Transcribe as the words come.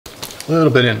A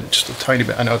little bit in, just a tiny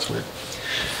bit. I know it's weird.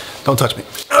 Don't touch me.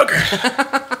 Okay.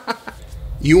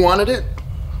 You wanted it?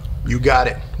 You got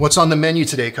it. What's on the menu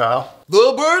today, Kyle?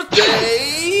 The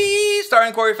Birthday,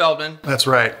 starring Corey Feldman. That's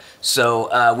right.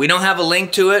 So we don't have a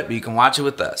link to it, but you can watch it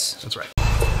with us. That's right.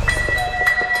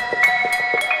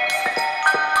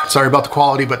 Sorry about the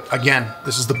quality, but again,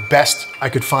 this is the best I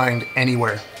could find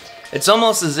anywhere. It's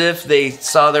almost as if they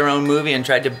saw their own movie and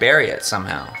tried to bury it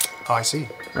somehow. Oh, I see.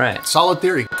 Right. Solid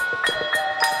theory.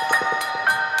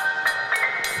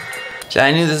 So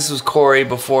I knew this was Corey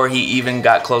before he even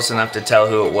got close enough to tell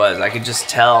who it was. I could just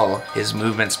tell his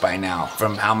movements by now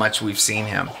from how much we've seen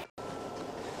him.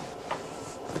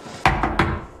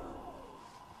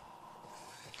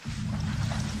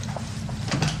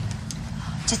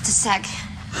 Just a sec.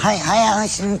 Hi,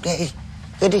 Allison.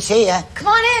 Good to see you. Come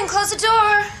on in, close the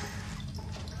door.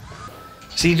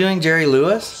 Is he doing Jerry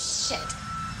Lewis? Shit.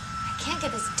 I can't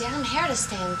get this damn hair to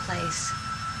stay in place.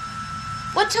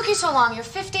 What took you so long? You're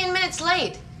 15 minutes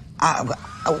late.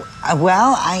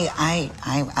 Well,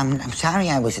 I'm sorry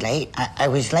I was late. I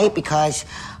was late because...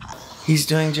 He's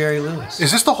doing Jerry Lewis.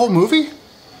 Is this the whole movie?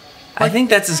 I think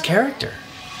that's his character.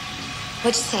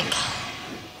 What'd you think?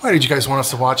 Why did you guys want us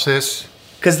to watch this?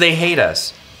 Because they hate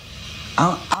us.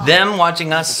 Oh. Them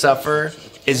watching us suffer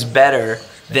is better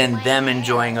than them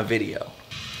enjoying a video.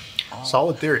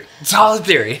 Solid theory. Solid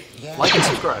theory. Yeah. Like and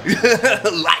subscribe.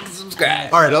 Like and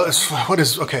subscribe. All right, what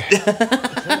is, okay.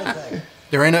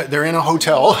 They're in a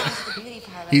hotel.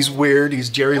 He's weird,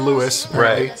 he's Jerry Lewis.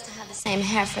 Right. Just to have the same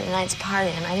hair for the night's party,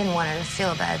 and I didn't want her to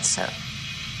feel bad, so...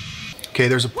 Okay,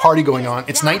 there's a party going on.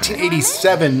 It's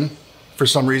 1987 for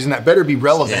some reason. That better be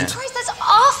relevant. Yeah. Christ, that's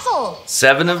awful!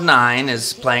 7 of 9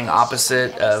 is playing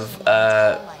opposite of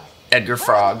Edgar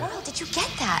Frog. Where did you get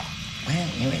that? Well,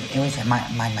 it was at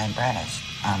my brother's,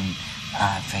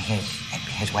 for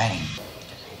his wedding.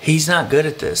 He's not good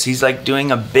at this. He's like doing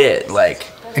a bit, like...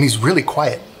 And he's really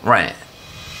quiet. Right.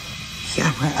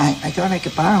 Yeah, well, I thought I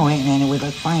could borrow it and it would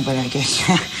look fine, but I guess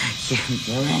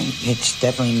you're right. It's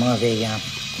definitely more of a...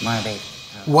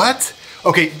 What?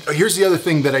 Okay, here's the other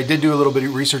thing that I did do a little bit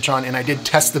of research on, and I did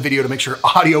test the video to make sure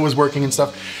audio was working and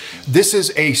stuff. This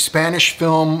is a Spanish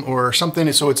film or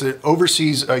something, so it's an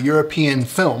overseas European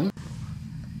film.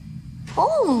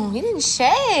 Oh, you didn't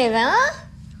shave, huh?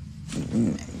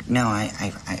 No, I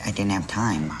didn't have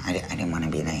time. I didn't want to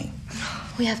be late.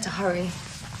 We have to hurry.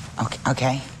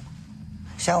 Okay.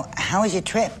 So, how was your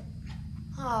trip?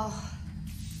 Oh.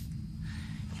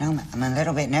 You know, I'm a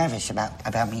little bit nervous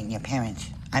about meeting your parents.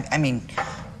 I mean,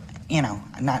 you know,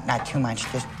 not too much,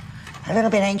 just a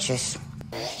little bit anxious.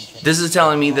 This is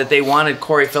telling me that they wanted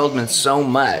Corey Feldman so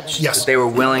much that they were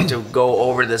willing to go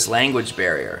over this language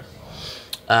barrier.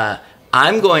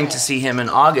 I'm going to see him in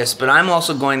August, but I'm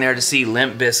also going there to see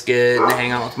Limp Bizkit and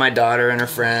hang out with my daughter and her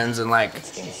friends and like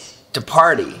to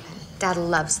party. Dad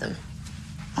loves them.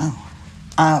 Oh.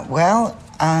 Well,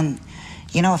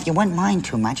 you know, if you wouldn't mind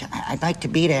too much, I'd like to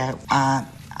be there.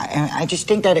 I just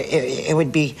think that it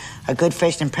would be a good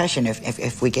first impression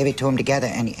if we gave it to him together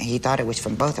and he thought it was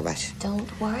from both of us. Don't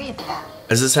worry about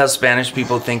it. Is this how Spanish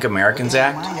people think Americans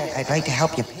act? I'd like to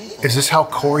help you. Is this how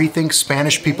Corey thinks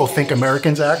Spanish people think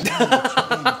Americans act?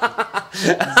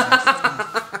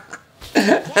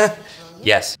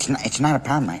 Yes. It's not a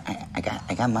problem. I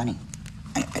got money.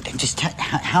 Just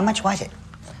how much was it?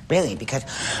 Really? Because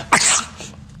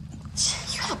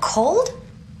You have a cold?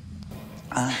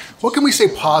 What can we say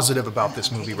positive about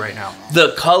this movie right now?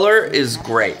 The color is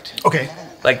great. Okay.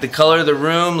 Like the color of the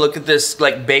room, look at this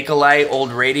like Bakelite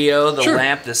old radio, the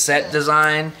lamp, the set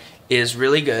design is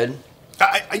really good.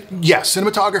 Yeah,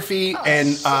 cinematography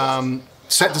and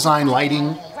set design,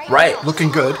 lighting. Right. Looking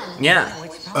good. Yeah.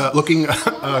 Looking,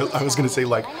 I was going to say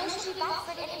like,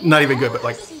 not even good, but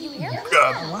like...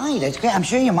 Why? That's great. I'm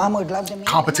sure your mom would love to meet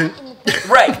competent.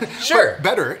 Right, sure.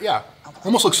 Better, yeah.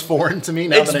 Almost looks foreign to me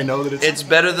now that I know that it's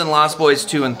better than Lost Boys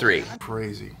 2 and 3.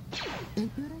 Crazy.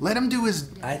 Let him do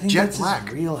his I think jet that's black.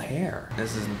 his real hair.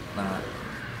 This is not.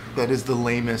 That is the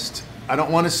lamest. I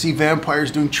don't want to see vampires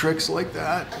doing tricks like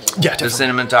that. Yeah, The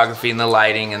definitely. cinematography and the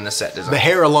lighting and the set design. The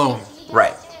hair alone.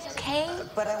 Right. Okay.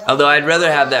 Although I'd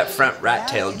rather have that front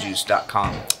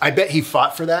rattailjuice.com. I bet he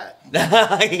fought for that.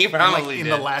 He probably in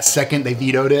did. the last second, they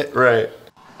vetoed it. Right.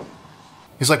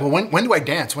 He's like, well, when do I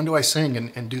dance? When do I sing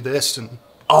and do this? And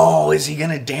Oh, is he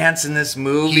gonna dance in this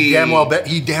movie? he damn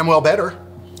well better.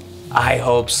 I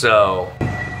hope so.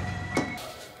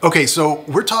 Okay, so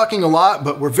we're talking a lot,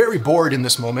 but we're very bored in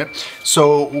this moment.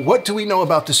 So what do we know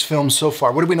about this film so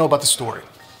far? What do we know about the story?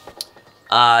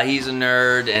 He's a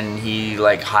nerd and he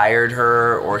like hired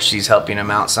her or she's helping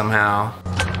him out somehow.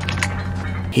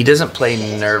 He doesn't play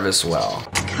nervous well.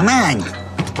 Come on.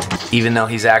 Even though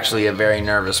he's actually a very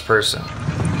nervous person.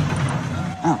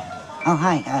 Oh,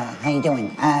 hi. How you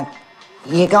doing?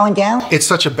 You going down? It's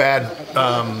such a bad...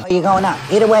 Or you going up?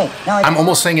 Either way. No, I'm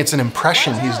almost saying it's an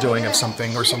impression he's doing of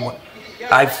something or someone.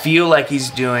 I feel like he's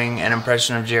doing an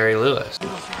impression of Jerry Lewis,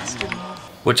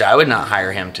 which I would not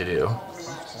hire him to do.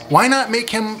 Why not make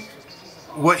him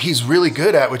what he's really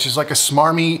good at, which is like a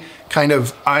smarmy kind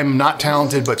of, I'm not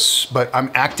talented, but I'm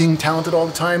acting talented all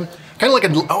the time. Kind of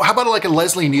like how about like a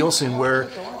Leslie Nielsen, where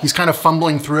he's kind of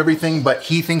fumbling through everything, but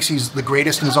he thinks he's the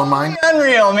greatest in his own mind?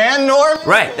 Unreal, man, Norm.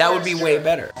 Right, that would be way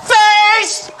better.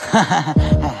 Face!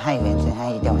 Hi, Vincent.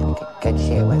 How you doing? Good to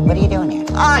see you. What are you doing here?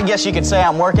 I guess you could say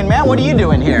I'm working, man. What are you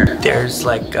doing here? There's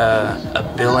like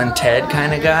a Bill and Ted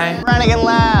kind of guy. Brannigan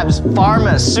Labs,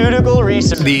 pharmaceutical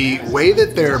research. The way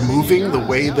that they're moving, the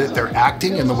way that they're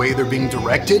acting, and the way they're being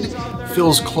directed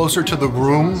feels closer to The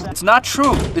Room. It's not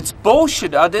true. It's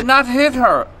bullshit. I did not hit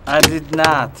her. I did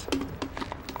not.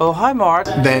 Oh, hi, Mark.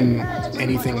 Than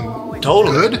anything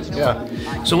Totally. good.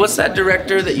 Yeah. So what's that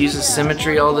director that uses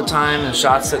symmetry all the time and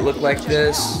shots that look like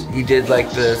this? He did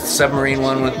like the submarine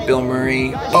one with Bill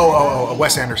Murray. Oh,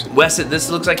 Wes Anderson. This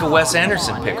looks like a Wes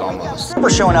Anderson pick almost. We're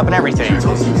showing up and everything.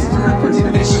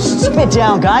 Keep it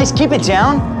down, guys. Keep it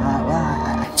down.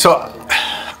 So,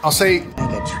 I'll say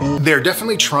they're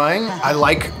definitely trying. I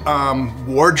like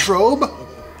wardrobe.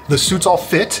 The suits all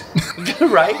fit.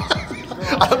 Right?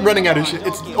 I'm running out of shit.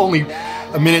 It's only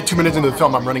a minute, 2 minutes into the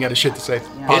film. I'm running out of shit to say.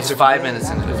 It's 5 minutes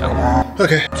into the film.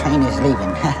 Okay. Train is leaving.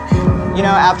 You know,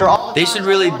 after all... They should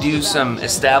really do some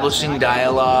establishing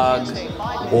dialogue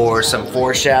or some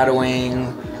foreshadowing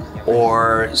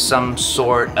or some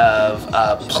sort of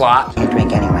plot Can't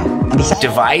drink anyway. And besides,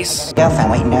 device,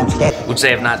 girlfriend waiting downstairs. which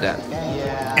they have not done.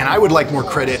 And I would like more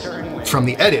credit from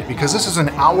the edit, because this is an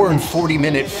hour and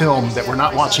 40-minute film that we're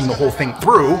not watching the whole thing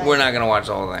through. We're not gonna watch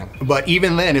the whole thing. But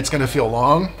even then, it's gonna feel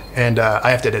long, and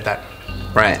I have to edit that.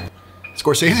 Right.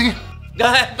 Scorsese?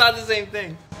 I thought the same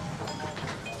thing.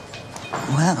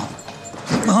 Wow.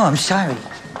 Oh, I'm sorry.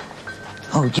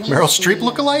 Oh, Meryl Streep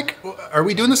lookalike? Are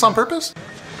we doing this on purpose?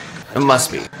 It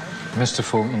must be. Mr.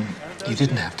 Fulton, you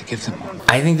didn't have to give them one.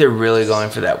 I think they're really going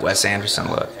for that Wes Anderson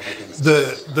look.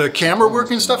 The camera work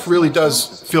and stuff really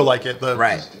does feel like it. The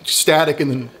Right. static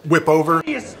and then whip over.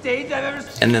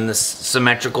 And then the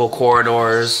symmetrical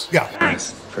corridors. Yeah.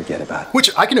 Forget about it.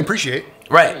 Which I can appreciate.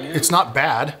 Right. It's not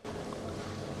bad.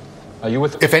 Are you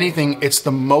with If anything, it's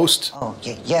the most... Oh,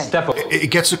 yeah. Step up. It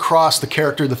gets across the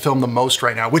character of the film the most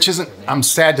right now, which isn't... I'm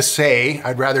sad to say.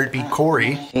 I'd rather it be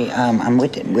Corey. Hey, I'm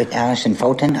with Allison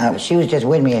Fulton. She was just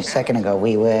with me a second ago.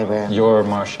 We were... You're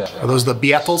Marcia. Are those the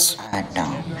Beatles?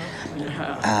 No.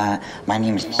 My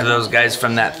name is... Are those guys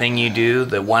from that thing you do,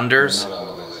 the Wonders?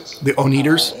 The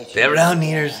Oneaters? They're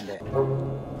Oneaters.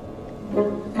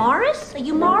 Morris? Are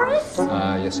you Morris?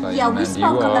 Yes, I Yeah, am. we And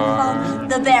spoke you on the are... phone.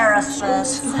 The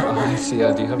barristers. I see.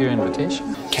 Do you have your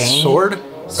invitation? Cane? Sword?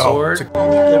 Sword?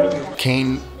 Oh, it's a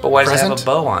cane. But why does it present? have a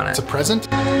bow on It's it? a present?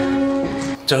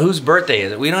 So whose birthday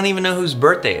is it? We don't even know whose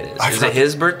birthday it is. Is it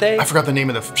his birthday? I forgot the name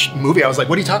of the movie. I was like,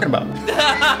 what are you talking about?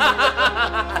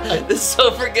 This is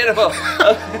so forgettable.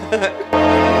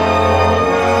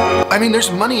 I mean,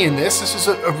 there's money in this. This is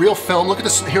a real film. Look at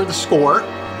this. Hear the score.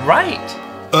 Right.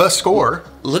 A score.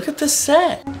 Look at the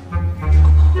set.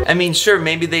 I mean, sure,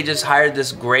 maybe they just hired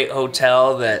this great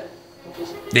hotel that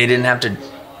they didn't have to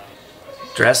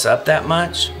dress up that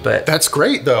much, but... That's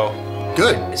great, though.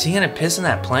 Good. Is he gonna piss in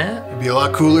that plant? It'd be a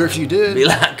lot cooler if you did. It'd be a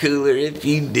lot cooler if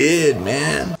you did,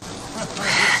 man.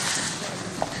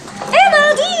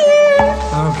 Hello, dear.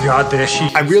 Oh, God, there she...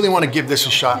 I really want to give this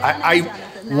a shot. I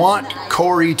want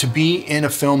Corey to be in a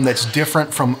film that's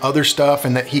different from other stuff,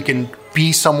 and that he can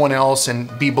be someone else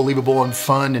and be believable and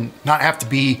fun and not have to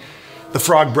be the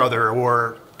Frog Brother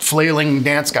or flailing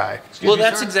dance guy. Well,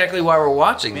 that's exactly why we're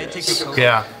watching this.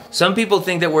 Yeah. Some people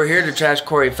think that we're here to trash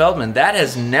Corey Feldman. That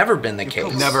has never been the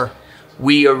case. Never.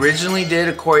 We originally did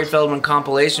a Corey Feldman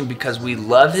compilation because we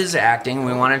love his acting and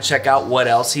we want to check out what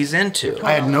else he's into.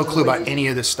 I had no clue about any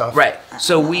of this stuff. Right.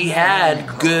 So we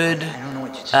had good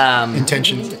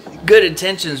Intentions. good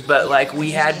intentions, but like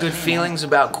we had good feelings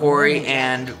about Corey,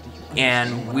 and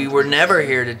we were never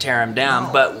here to tear him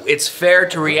down. But it's fair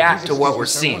to react to what we're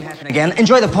seeing. Again,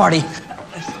 enjoy the party.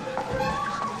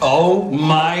 Oh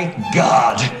my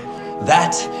God!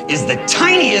 That is the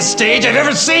tiniest stage I've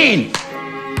ever seen!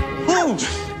 Who?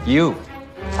 You.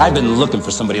 I've been looking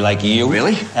for somebody like you.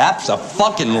 Really?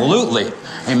 Abso-fucking-lutely.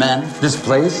 Hey man, this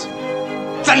place,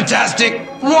 fantastic!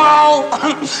 Wow!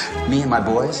 Me and my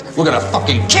boys, we're gonna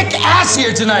fucking kick ass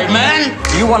here tonight, man!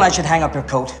 Do you want I should hang up your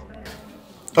coat?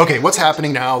 Okay, what's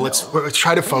happening now? Let's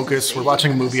try to focus. We're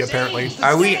watching a movie, apparently.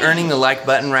 Are we earning the like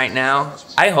button right now?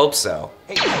 I hope so.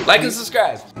 Like and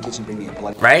subscribe.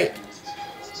 Right?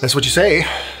 That's what you say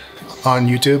on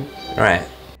YouTube. All right.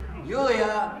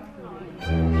 Julia!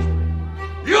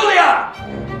 Julia!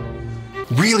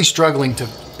 Really struggling to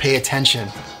pay attention.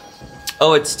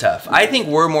 Oh, it's tough. I think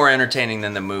we're more entertaining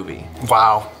than the movie.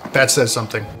 Wow, that says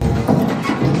something.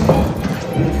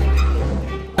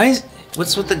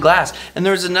 What's with the glass? And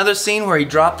there was another scene where he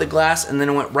dropped the glass and then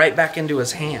it went right back into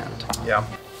his hand. Yeah.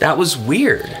 That was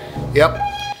weird. Yep.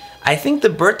 I think the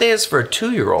birthday is for a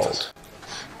 2-year-old.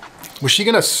 Was she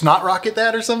gonna snot rocket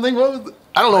that or something? I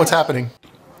don't know what's happening.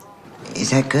 Is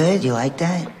that good? You like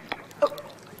that?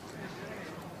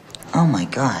 Oh my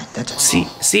God, that's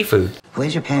seafood.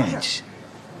 Where's your parents?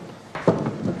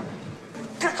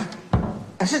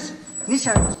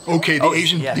 Okay, the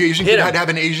Asian kid had to have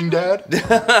an Asian dad. No,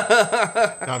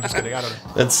 I'm just kidding. I don't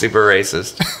know. That's super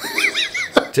racist.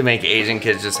 To make Asian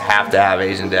kids just have to have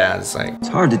Asian dads, like it's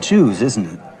hard to choose, isn't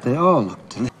it? They all look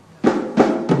delicious.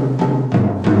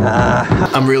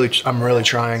 I'm really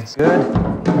trying. Good.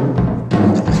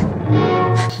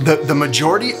 The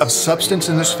majority of substance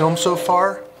in this film so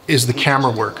far is the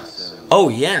camera work. Oh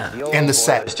yeah. And the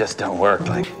set. Just don't work.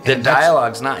 The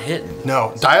dialogue's not hitting.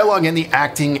 No, dialogue and the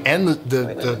acting and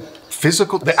the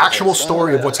physical, the actual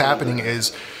story of what's happening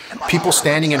is people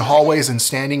standing in hallways and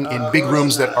standing in big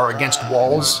rooms that are against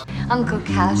walls. Uncle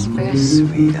Casper,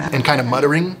 sweet. And kind of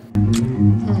muttering.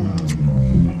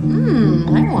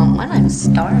 I want one. I'm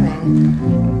starving.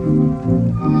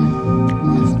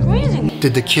 It's freezing.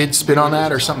 Did the kid spit on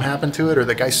that or something happened to it or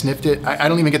the guy sniffed it? I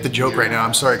don't even get the joke right now.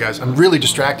 I'm sorry, guys. I'm really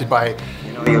distracted by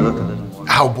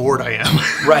how bored I am.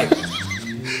 Right.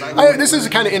 This is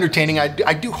kind of entertaining.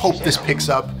 I do hope this picks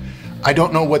up. I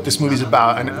don't know what this movie's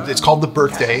about. And it's called The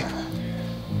Birthday.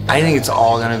 I think it's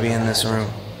all gonna be in this room.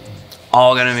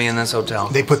 All gonna be in this hotel.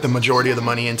 They put the majority of the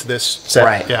money into this set.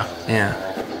 Right. Yeah. Yeah.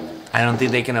 I don't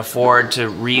think they can afford to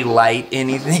relight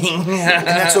anything. And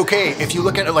that's okay. If you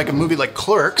look at it like a movie like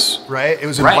Clerks, right? It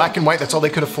was in black and white, that's all they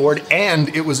could afford, and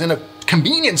it was in a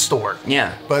convenience store.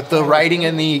 Yeah. But the writing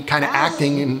and the kind of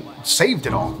acting saved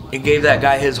it all. It gave that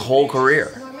guy his whole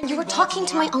career. You were talking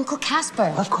to my Uncle Casper.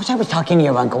 Well, of course I was talking to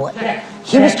your uncle.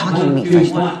 He was talking to me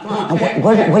first. And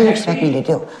what do you expect me to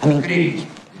do? I mean,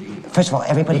 first of all,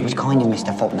 everybody was calling you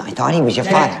Mr. Fulton. I thought he was your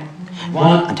father.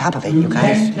 On top of it, you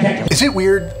guys... Is it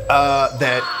weird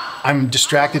that I'm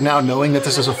distracted now knowing that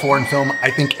this is a foreign film?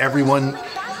 I think everyone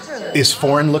is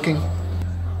foreign looking.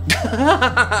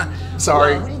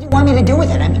 Sorry. What did you want me to do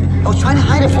with it? I was trying to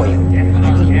hide it for you.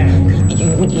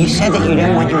 You said that you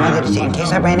didn't want your mother to see in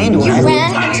case I ran into her. You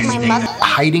ran into my mother?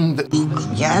 Hiding the...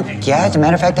 Yeah, as a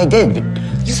matter of fact, I did.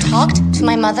 You talked to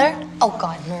my mother? Oh,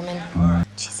 God, Norman.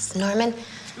 Jesus, Norman.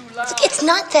 Look, it's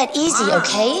not that easy,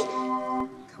 okay?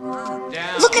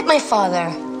 Look at my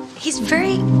father. He's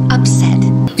very upset.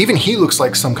 Even he looks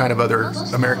like some kind of other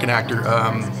American actor.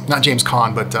 Not James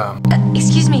Caan, but...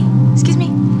 Excuse me.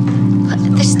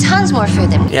 There's tons more food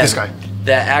than... Yeah. This guy.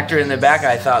 The actor in the back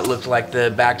I thought looked like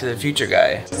the Back to the Future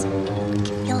guy. Give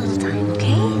me a little time,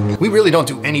 okay? We really don't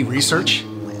do any research.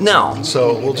 No.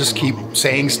 So we'll just keep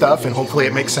saying stuff and hopefully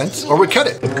it makes sense. Or we cut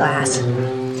it. Glass.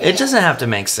 It doesn't have to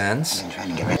make sense.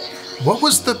 What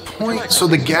was the point? So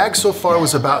the gag so far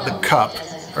was about the cup,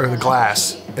 or the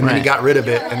glass, and then he got rid of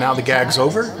it, and now the gag's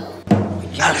over?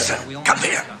 Allison, come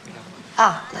here.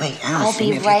 Ah, wait, I'll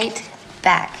be right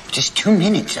back. Just 2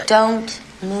 minutes. Don't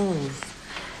move.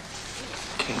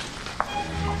 Okay.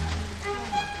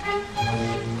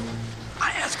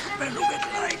 I ask for a little bit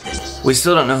like this. We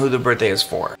still don't know who the birthday is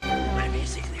for. Let me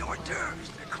see the hors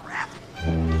d'oeuvres. They're crap.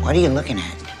 What are you looking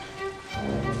at?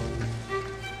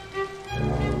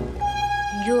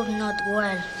 You're not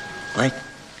well. What?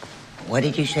 What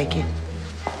did you say, kid?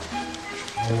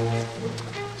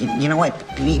 You know what?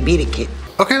 Beat it, kid.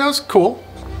 Okay, that was cool.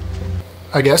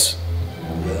 I guess.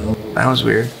 That was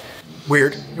weird.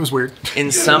 Weird. It was weird.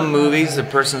 In some movies, the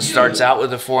person starts out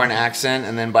with a foreign accent,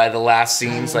 and then by the last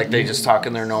scenes, like they just talk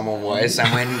in their normal voice.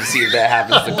 I'm waiting to see if that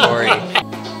happens to Corey.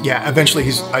 Yeah,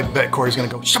 eventually I bet Corey's gonna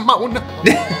go, Shimon! I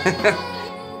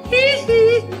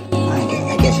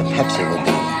guess a Pepsi would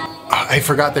be. I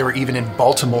forgot they were even in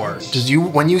Baltimore.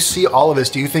 When you see all of this,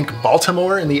 do you think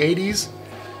Baltimore in the 80s?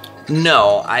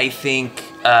 No, I think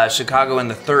Chicago in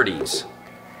the 30s.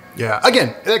 Yeah,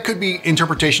 again, that could be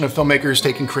interpretation of filmmakers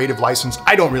taking creative license.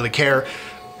 I don't really care.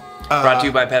 Brought to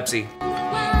you by Pepsi.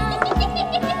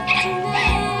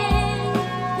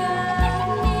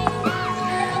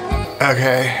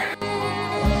 Okay.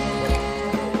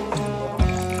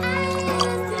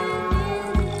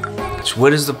 So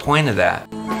what is the point of that?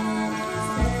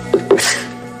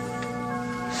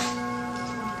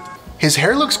 His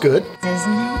hair looks good.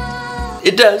 Doesn't it?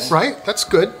 It does. Right? That's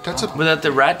good. That's a... Without the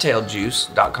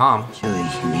rattailjuice.com.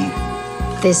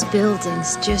 This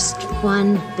building's just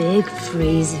one big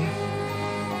freezer.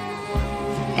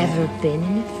 Ever been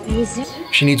in a freezer?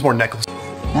 She needs more necklaces.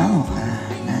 No,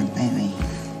 not lately.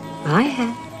 I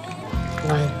have.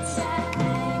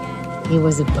 Once. He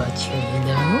was a butcher, you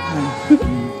know?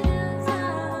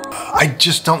 I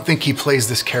just don't think he plays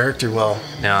this character well.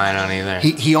 No, I don't either.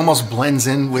 He almost blends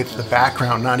in with the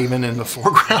background, not even in the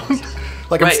foreground.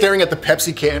 Like I'm staring at the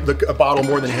Pepsi can, a bottle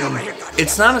more than him.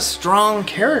 It's not a strong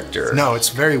character. No, it's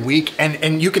very weak.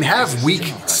 And you can have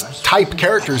weak type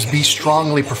characters be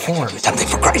strongly performed. Something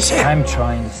for Christ's sake. I'm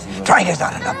trying to see. Trying is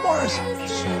not enough, Morris.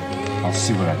 Sure. I'll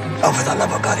see what I can do. Oh, for the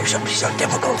love of God, it shouldn't be so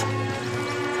difficult.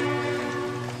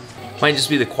 Might just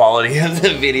be the quality of the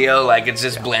video, like it's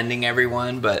just blending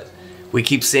everyone, but we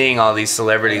keep seeing all these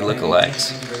celebrity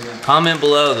lookalikes. Comment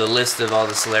below the list of all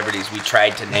the celebrities we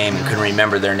tried to name and couldn't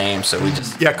remember their names, so we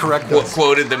just correct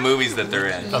quoted the movies that they're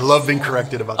in. I love being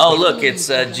corrected about that. Oh, look, it's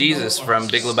Jesus from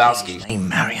Big Lebowski. Name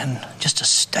Marion, just a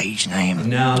stage name. And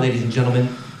now, ladies and gentlemen,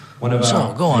 one of our...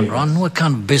 So, go on, Ron. What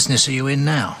kind of business are you in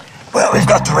now? Well, we've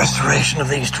got the restoration of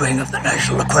the east wing of the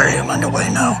National Aquarium underway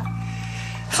now.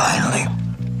 Finally.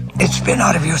 It's been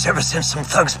out of use ever since some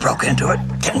thugs broke into it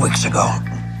 10 weeks ago.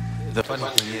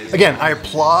 Again, I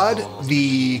applaud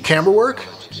the camera work.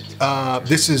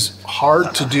 This is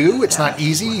hard to do. It's not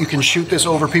easy. You can shoot this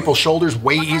over people's shoulders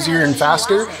way easier and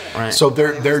faster. Right. So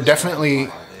they're definitely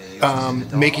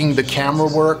making the camera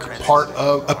work part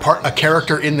of a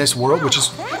character in this world, which is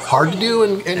hard to do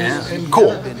and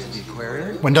cool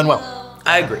when done well.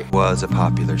 I agree. Was a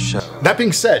popular show. That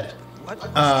being said,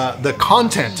 the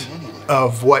content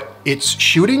of what it's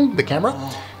shooting, the camera,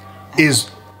 is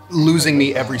losing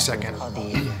me every second.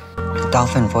 The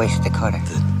dolphin voice decoder.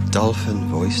 The dolphin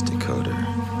voice decoder.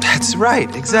 That's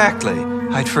right, exactly.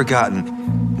 I'd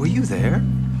forgotten. Were you there?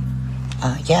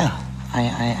 Yeah,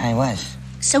 I was.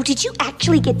 So did you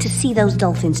actually get to see those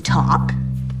dolphins talk?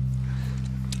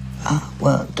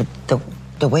 Well,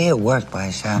 the way it worked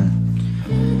was,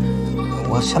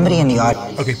 well, somebody in the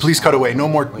audience... Okay, please cut away. No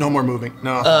more moving.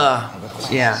 No.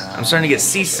 Yeah, I'm starting to get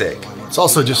seasick. It's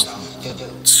also just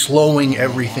slowing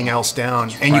everything else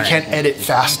down, and you can't edit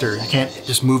faster. You can't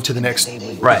just move to the next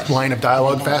line of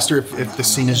dialogue faster if the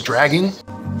scene is dragging.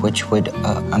 Which would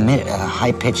emit a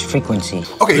high-pitched frequency.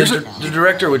 Okay, the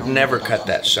director would never cut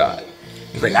that shot.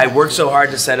 He's like, I worked so hard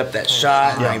to set up that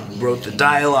shot, and I wrote the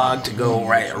dialogue to go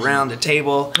right around the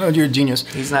table. Oh, you're a genius.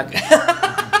 He's not...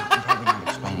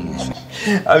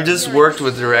 I've just worked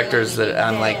with directors that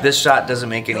I'm like, this shot doesn't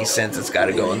make any sense, it's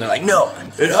gotta go. And they're like, no,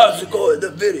 it has to go in the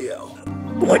video.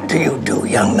 What do you do,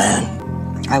 young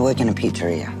man? I work in a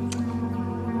pizzeria.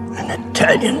 An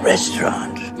Italian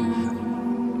restaurant?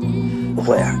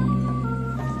 Where?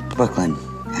 Brooklyn,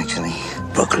 actually.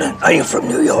 Brooklyn? Are you from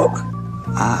New York?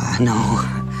 No.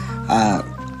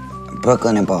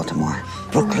 Brooklyn and Baltimore.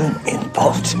 Brooklyn in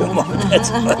Baltimore? That's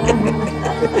funny.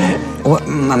 Well,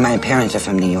 my parents are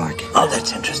from New York. Oh,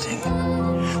 that's interesting.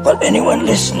 Well, anyone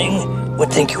listening would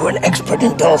think you were an expert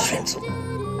in dolphins.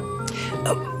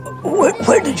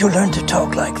 Where did you learn to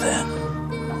talk like that?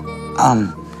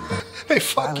 Hey,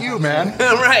 fuck you, man.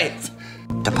 Right.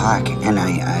 The park, and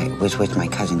I was with my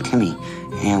cousin Timmy,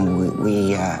 and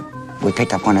we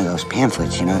picked up one of those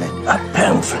pamphlets, you know that. A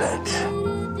pamphlet?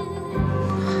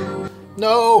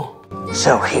 No.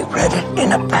 So he read it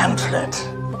in a pamphlet.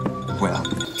 Well,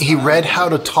 he read how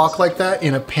to talk like that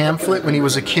in a pamphlet when he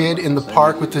was a kid in the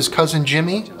park with his cousin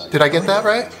Jimmy. Did I get that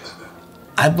right?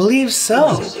 I believe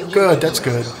so. Good, that's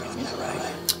good.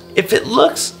 If it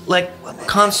looks like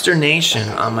consternation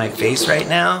on my face right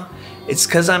now, it's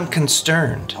because I'm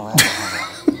concerned.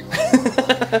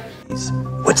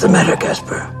 What's the matter,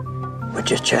 Casper? We're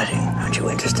just chatting. Aren't you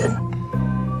interested?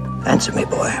 Answer me,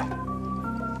 boy.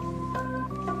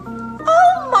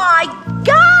 Oh my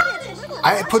God!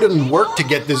 I put in work to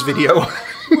get this video.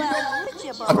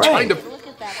 I'm trying to,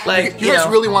 like, you guys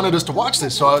really wanted us to watch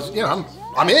this, so I was,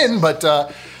 I'm in, but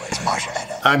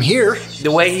I'm here.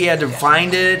 The way he had to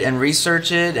find it and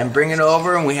research it and bring it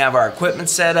over, and we have our equipment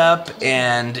set up,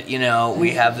 and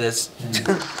we have this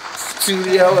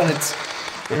studio, and it's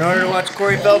in order to watch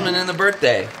Corey Feldman in the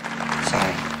birthday.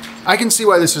 Sorry. I can see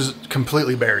why this is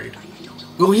completely buried.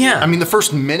 Oh yeah. I mean, the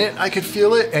first minute I could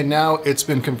feel it, and now it's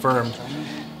been confirmed.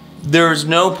 There's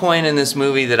no point in this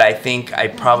movie that I think I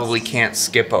probably can't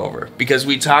skip over, because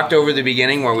we talked over the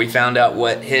beginning where we found out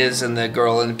what his and the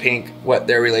girl in pink, what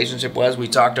their relationship was. We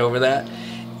talked over that,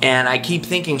 and I keep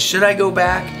thinking, should I go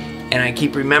back? And I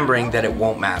keep remembering that it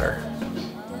won't matter.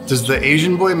 Does the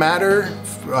Asian boy matter?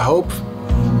 I hope.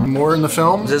 more in the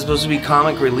film. Is this supposed to be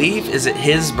comic relief? Is it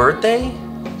his birthday?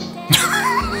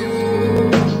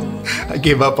 I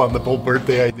gave up on the whole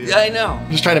birthday idea. Yeah, I know. I'm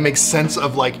just trying to make sense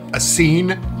of like a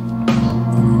scene.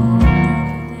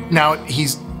 Now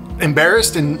he's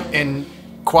embarrassed and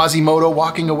Quasimodo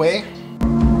walking away.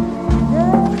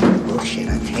 Bullshit,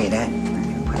 I'll tell you that.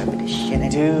 Put up with this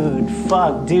shit. Dude,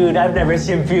 fuck, dude, I've never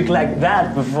seen puke like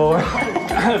that before.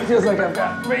 It feels like I've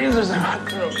got razors in my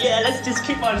throat. Yeah, let's just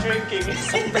keep on drinking.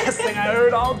 It's the best thing I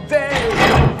heard all day.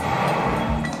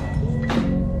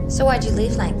 So why'd you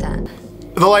leave like that?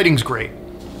 The lighting's great.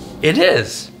 It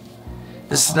is.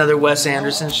 This is another Wes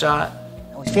Anderson shot.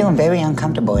 I was feeling very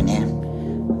uncomfortable in there.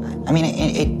 I mean,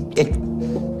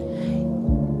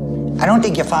 I don't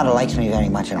think your father likes me very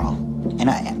much at all. And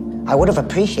I would have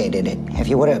appreciated it if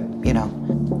you would have, you know,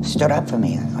 stood up for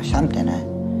me or something.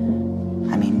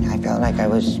 I mean, I felt like I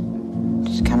was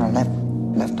just kind of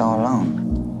left all alone.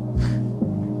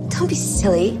 Don't be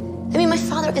silly. I mean, my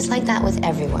father is like that with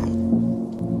everyone.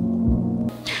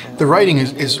 The writing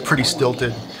is pretty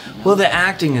stilted. Well, the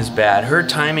acting is bad. Her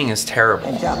timing is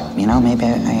terrible. You know, maybe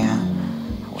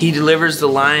He delivers the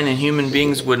line and human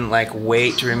beings wouldn't like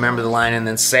wait to remember the line and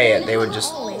then say it. They would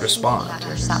just respond.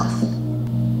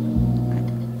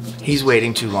 He's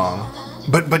waiting too long.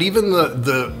 But even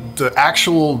the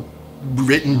actual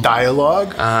written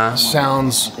dialogue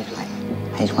sounds...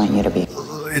 I just want you to be...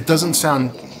 It doesn't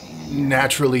sound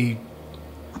naturally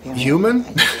human.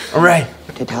 Right.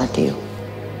 To talk to you.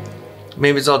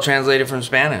 Maybe it's all translated from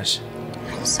Spanish.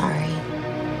 I'm sorry.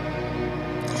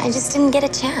 I just didn't get a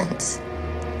chance.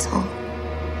 That's all.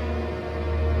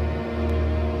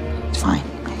 It's fine.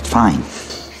 It's fine.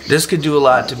 This could do a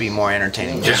lot to be more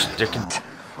entertaining.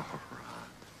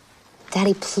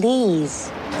 Daddy,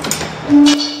 please.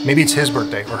 Maybe it's his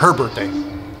birthday or her birthday.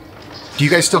 Do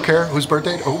you guys still care whose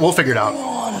birthday? Oh, we'll figure it out.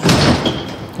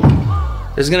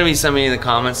 There's gonna be somebody in the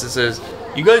comments that says,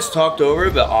 you guys talked over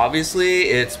it, but obviously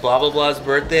it's blah blah blah's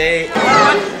birthday.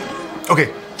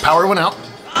 Okay, power went out.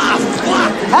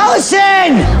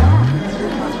 Allison!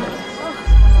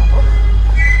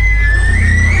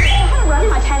 Run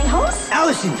my pantyhose?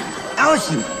 Allison!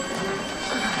 Allison!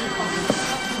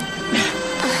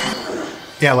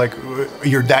 Yeah, like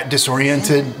you're that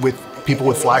disoriented with people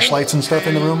with flashlights and stuff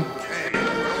in the room.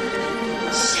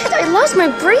 Shit, I lost my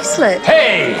bracelet.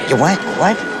 Hey! You what?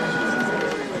 What?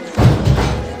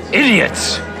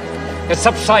 Idiots! It's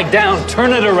upside down.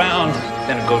 Turn it around.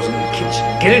 Then it goes in the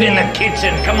kitchen. Get it in the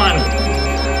kitchen. Come on.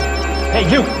 Hey,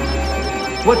 you!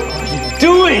 What are you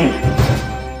doing?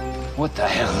 What the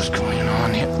hell is going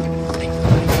on here?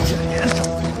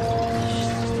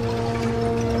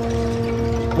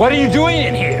 What are you doing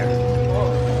in here?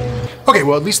 Okay,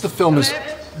 well, at least the film is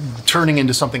turning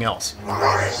into something else.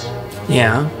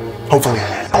 Yeah. Hopefully.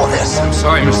 All this. I'm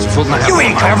sorry, Mr. Fulton. I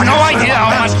have no idea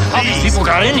how these people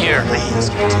got in here.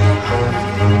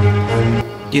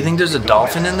 Do you think there's a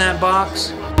dolphin in that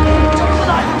box?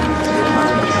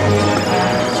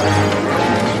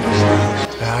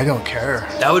 I don't care.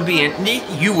 That would be...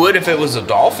 You would if it was a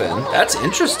dolphin. That's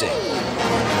interesting.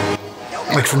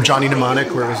 Like from Johnny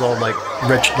Mnemonic, where it was all like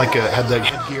rich, like had the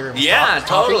headgear. Yeah,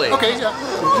 totally. Okay, yeah.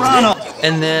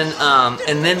 And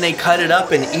then they cut it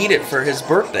up and eat it for his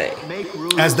birthday.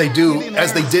 As they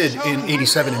did in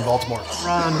 '87 in Baltimore.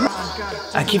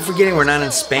 I keep forgetting we're not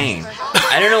in Spain.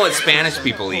 I don't know what Spanish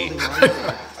people eat.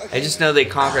 I just know they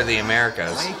conquered the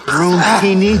Americas.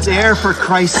 He needs air, for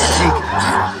Christ's sake.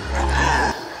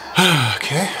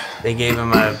 Okay. They gave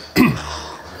him a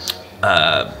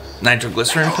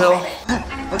nitroglycerin pill.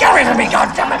 Get away from me,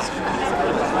 goddammit!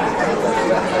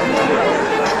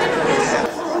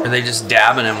 Or they just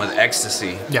dabbing him with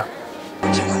ecstasy. Yeah.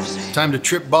 Time to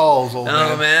trip balls, old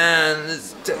man. Oh man,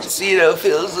 this tuxedo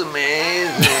feels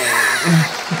amazing.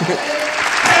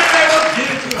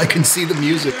 I can see the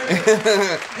music.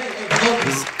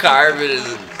 This carpet is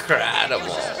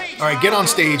incredible. All right, get on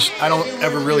stage. I don't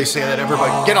ever really say that ever,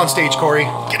 but get on stage, Corey.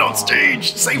 Get on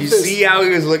stage. Say You this. see how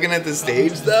he was looking at the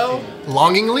stage, though?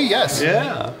 Longingly, yes.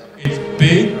 Yeah. It's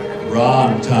big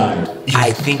Ron time.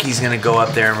 I think he's gonna go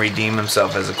up there and redeem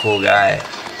himself as a cool guy.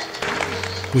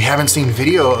 We haven't seen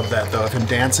video of that, though, of him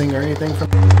dancing or anything.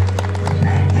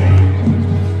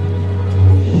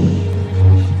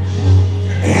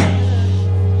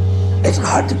 It's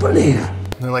hard to believe.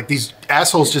 They're like, these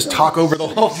assholes just talk over the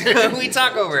whole thing. We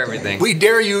talk over everything. We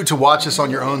dare you to watch this on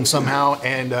your own somehow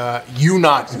and you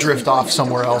not drift off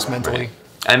somewhere else mentally.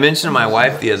 I mentioned to my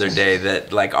wife the other day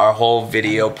that like our whole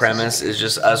video premise is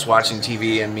just us watching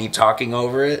TV and me talking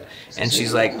over it. And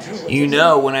she's like, you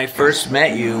know, when I first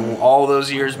met you all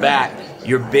those years back,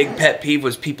 your big pet peeve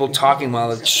was people talking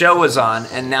while the show was on,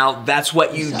 and now that's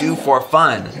what you do for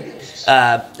fun.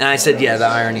 And I said, yeah, the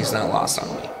irony's not lost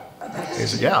on me. He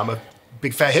said, yeah, I'm a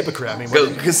big fat hypocrite. I mean,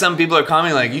 because some people are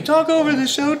commenting like, you talk over the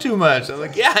show too much. I'm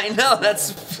like, yeah, I know.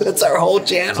 That's our whole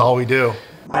channel. That's all we do.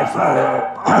 Our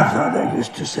father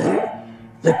used to say,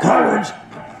 the cowards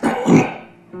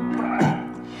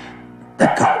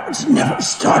never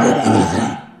started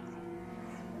anything.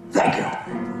 Thank you.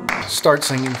 Start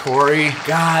singing, Corey.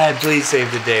 God, please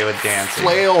save the day with dancing.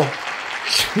 Flail.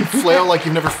 Flail like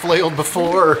you've never flailed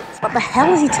before. What the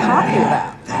hell is he talking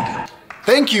about?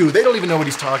 Thank you. They don't even know what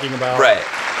he's talking about. Right.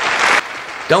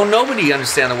 Don't nobody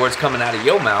understand the words coming out of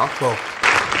your mouth. Well,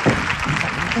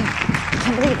 I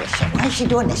can't believe this shit. Why is she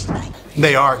doing this tonight?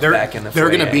 They are. They're going to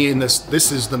foyer. be in this.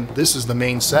 This is the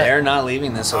main set. They're not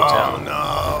leaving this hotel. Oh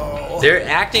no. They're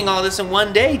acting all this in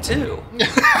one day too.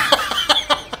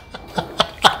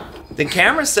 The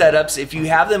camera setups, if you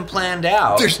have them planned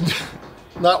out. There's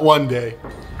not one day.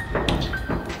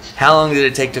 How long did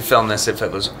it take to film this if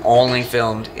it was only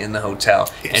filmed in the hotel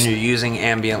and you're using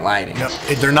ambient lighting? No,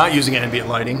 they're not using ambient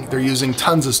lighting. They're using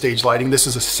tons of stage lighting. This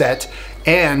is a set,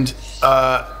 and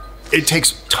it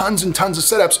takes tons and tons of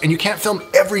setups, and you can't film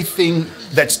everything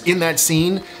that's in that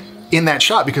scene in that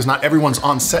shot because not everyone's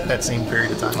on set that same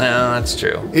period of time. No, that's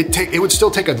true. It would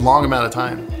still take a long amount of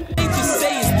time.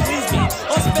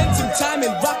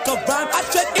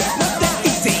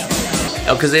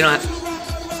 Oh, because they don't.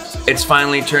 It's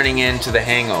finally turning into The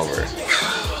Hangover.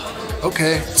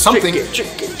 Okay, something.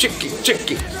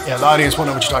 Chicky. Yeah, the audience won't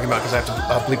know what you're talking about because I have to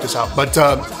bleep this out. But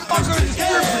I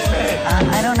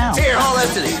don't know. Here, hold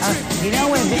that to You know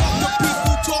when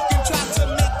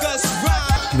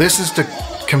this is to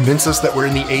convince us that we're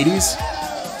in the 80s.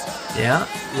 Yeah.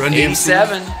 Run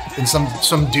 87. And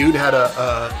some dude had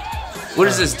a. What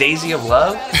is this, Daisy of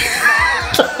Love?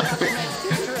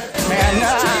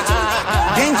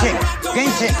 Vincent. Hey,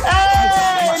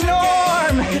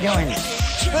 Norm! How you doing?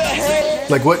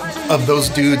 Like, what of those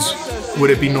dudes would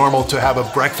it be normal to have a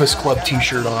Breakfast Club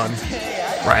t-shirt on?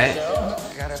 Right.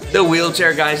 The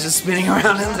wheelchair guy's just spinning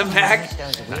around in the back.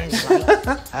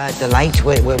 The lights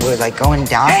were like going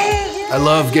down. I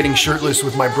love getting shirtless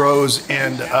with my bros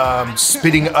and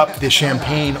spitting up the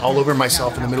champagne all over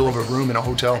myself in the middle of a room in a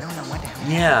hotel.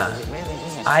 Yeah.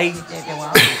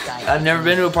 I've never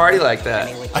been to a party like that.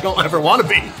 I don't ever want to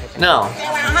be. No.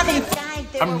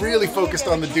 I'm really focused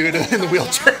on the dude in the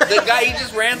wheelchair. The guy, he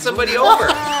just ran somebody over.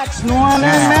 Norman,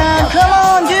 man, come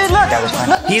on, dude, look. That was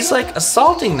fun. He's like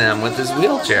assaulting them with his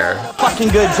wheelchair. Fucking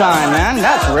good time, man.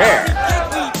 That's rare.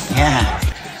 Yeah.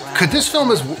 Could this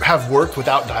film have worked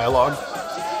without dialogue?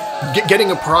 Getting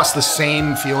across the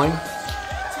same feeling?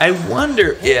 I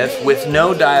wonder if, with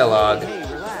no dialogue,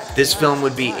 this film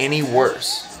would be any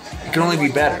worse. It could only be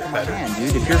better. Man,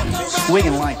 dude, if you're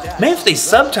swinging like that. Maybe if they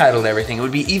subtitled everything, it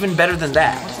would be even better than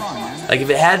that. Like, if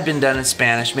it had been done in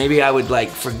Spanish, maybe I would, like,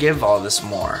 forgive all this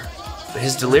more. But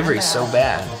his delivery's so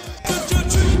bad.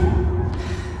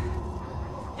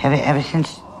 Ever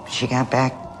since she got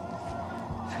back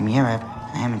from Europe,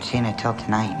 I haven't seen her till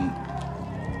tonight. And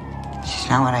it's just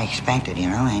not what I expected, you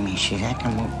know? I mean, she's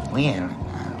acting weird.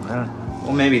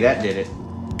 Well, maybe that did it.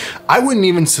 I wouldn't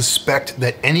even suspect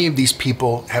that any of these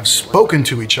people have spoken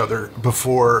to each other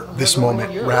before this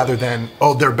moment, rather than,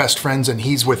 oh, they're best friends and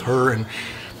he's with her and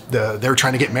they're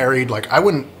trying to get married. Like, I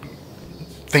wouldn't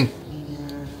think.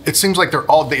 It seems like they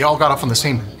all got off on the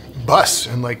same bus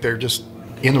and like they're just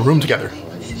in the room together.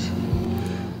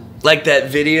 Like that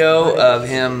video of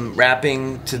him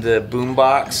rapping to the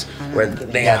boombox where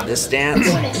they had this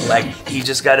dance. Like, he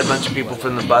just got a bunch of people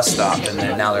from the bus stop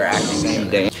and now they're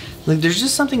acting. Like, there's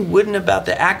just something wooden about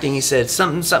the acting. He said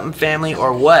something family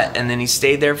or what, and then he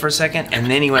stayed there for a second, and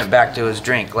then he went back to his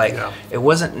drink. Like, it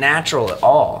wasn't natural at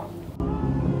all.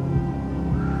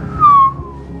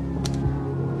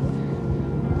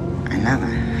 I love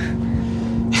her.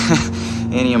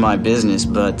 Any of my business,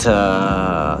 but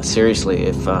seriously,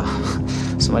 if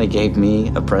somebody gave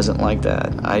me a present like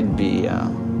that, I'd be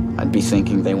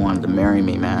thinking they wanted to marry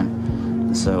me,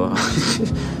 man. So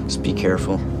just be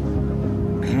careful.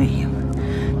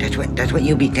 That's what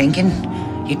you be thinking?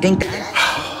 You think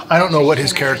that? I don't know what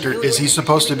his character is. He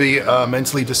supposed to be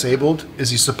mentally disabled?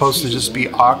 Is he supposed to just be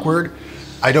awkward?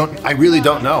 I really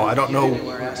don't know. I don't know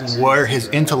where his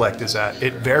intellect is at.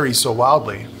 It varies so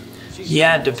wildly.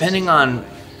 Yeah, depending on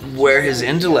where his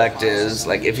intellect is,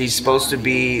 like if he's supposed to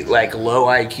be like low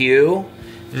IQ,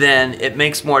 then it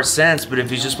makes more sense. But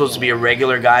if he's just supposed to be a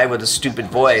regular guy with a stupid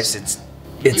voice, it's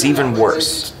even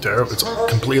worse. It's terrible. It's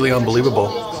completely unbelievable.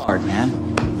 Hard,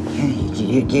 man.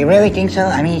 Do you really think so?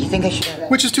 I mean, you think I should?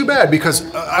 Which is too bad,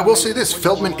 because I will say this: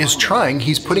 Feldman is trying.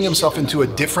 He's putting himself into a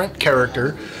different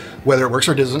character, whether it works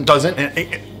or doesn't.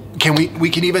 And we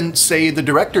can even say the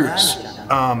director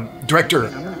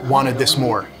wanted this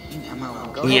more.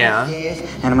 Yeah.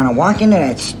 And I'm gonna walk into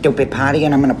that stupid party,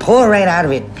 and I'm gonna pull her right out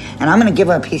of it, and I'm gonna give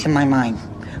her a piece of my mind.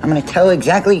 I'm gonna tell her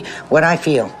exactly what I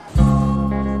feel.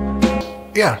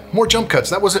 Yeah, more jump cuts.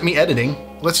 That wasn't me editing.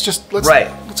 Let's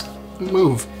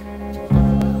move.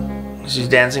 She's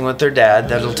dancing with their dad.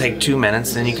 That'll take 2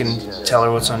 minutes. Then you can tell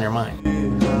her what's on your mind.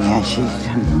 Yeah,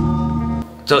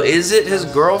 she's. So is it his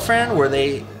girlfriend? Were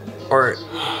they, or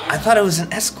I thought it was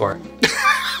an escort.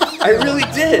 I really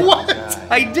did. What?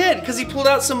 I did, because he pulled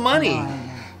out some money.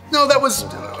 No, that was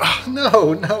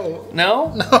no.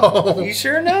 No. You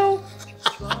sure? No.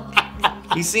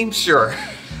 He seems sure.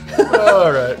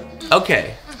 All right.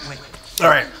 Okay. All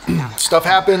right. Stuff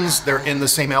happens. They're in the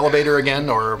same elevator again,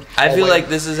 or I feel like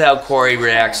this is how Corey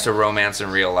reacts to romance in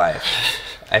real life.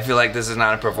 I feel like this is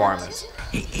not a performance.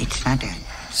 It's not that.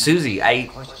 Susie,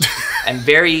 I'm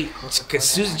very.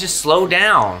 Susie, just slow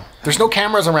down. There's no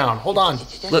cameras around. Hold on.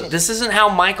 Look, this isn't how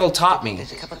Michael taught me.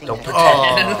 Don't pretend.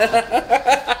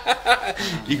 Oh.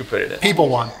 You can put it in. People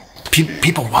want them.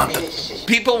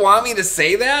 People want me to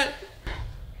say that?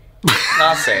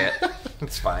 I'll say it.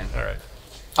 It's fine. All right.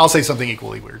 I'll say something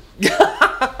equally weird.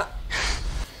 The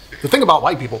thing about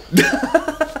white people.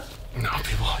 No,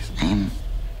 people always.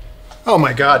 Oh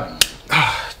my God.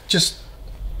 Just.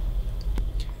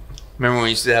 Remember when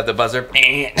we used to have the buzzer?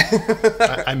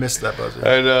 I missed that buzzer.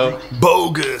 I know.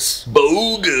 Bogus.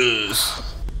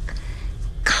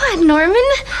 God, Norman.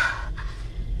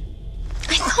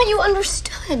 I thought you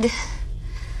understood.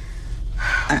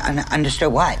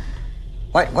 Understood what?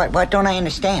 What don't I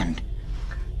understand?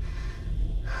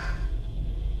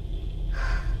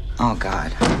 Oh,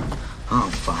 God.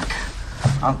 Oh, fuck.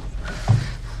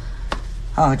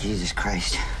 Oh, Jesus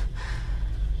Christ.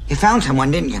 You found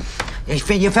someone, didn't you?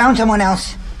 You found someone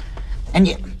else. And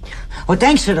you... Well,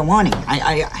 thanks for the warning.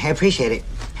 I appreciate it.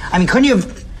 I mean, couldn't you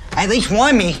have at least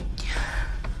warn me?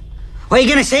 Well, you're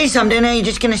gonna say something, or are you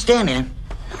just gonna stand there?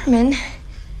 Norman.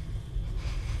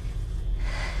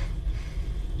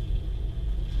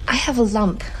 I have a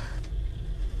lump.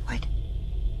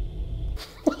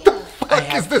 What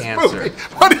is this movie?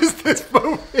 What is this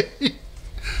movie?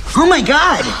 Oh my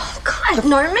God! God,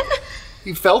 Norman.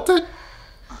 He felt it?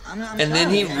 And then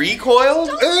he recoiled?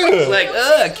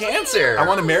 Like, cancer. I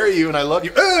want to marry you and I love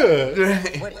you.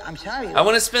 What? I'm sorry. I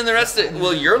want to spend the rest of,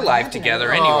 your life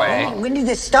together anyway. When did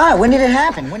this start? When did it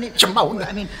happen? When did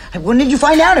you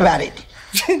find out about it?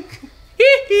 2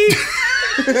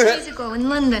 days ago in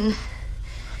London.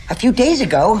 A few days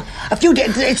ago?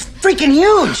 It's freaking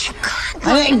huge!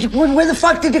 I mean, where the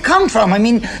fuck did it come from? I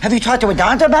mean, have you talked to a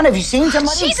doctor about it? Have you seen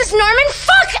somebody? Jesus, Norman,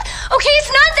 fuck! Okay,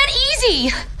 it's not that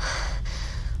easy!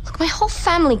 Look, my whole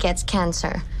family gets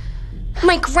cancer.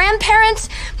 My grandparents,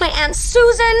 my Aunt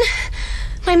Susan,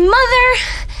 my mother.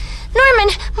 Norman,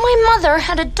 my mother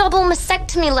had a double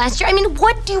mastectomy last year. I mean,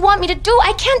 what do you want me to do?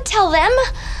 I can't tell them.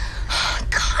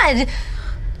 God.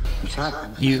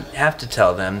 You have to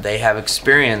tell them. They have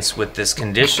experience with this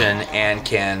condition and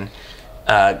can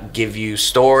give you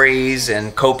stories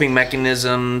and coping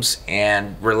mechanisms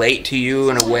and relate to you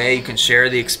in a way you can share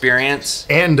the experience.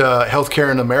 And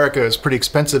healthcare in America is pretty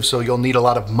expensive, so you'll need a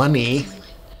lot of money.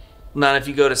 Not if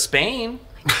you go to Spain.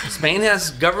 Spain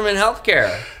has government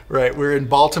healthcare. Right, we're in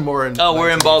Baltimore. We're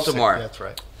in Baltimore. That's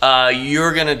right.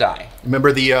 You're gonna die.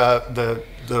 Remember the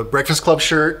Breakfast Club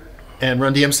shirt and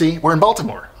Run DMC? We're in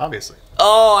Baltimore, obviously.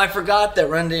 Oh, I forgot that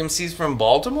Run DMC's from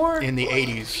Baltimore? In the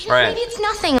 80s. Right. Maybe it's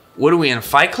nothing. What are we in,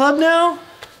 Fight Club now?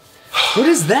 What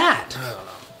is that? I don't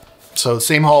know. So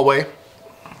same hallway.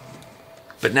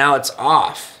 But now it's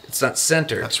off. It's not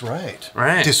centered. That's right.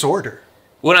 Right. Disorder.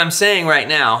 What I'm saying right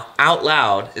now, out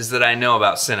loud, is that I know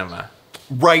about cinema.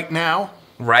 Right now?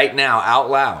 Right now, out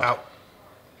loud. Out.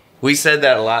 We said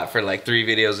that a lot for like 3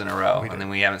 videos in a row, and then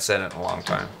we haven't said it in a long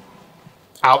time.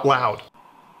 Out loud.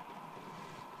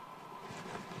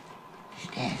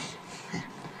 Yes.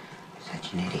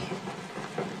 Such an idiot.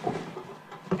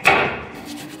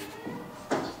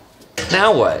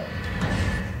 Now what?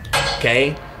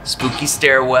 Okay, spooky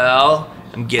stairwell.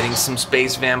 I'm getting some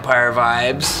space vampire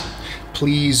vibes.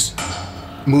 Please,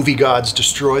 movie gods,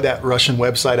 destroy that Russian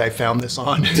website I found this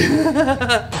on.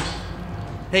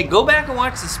 Hey, go back and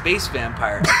watch the space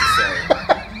vampire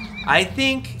episode. I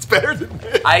think it's better than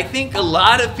this. I think a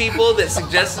lot of people that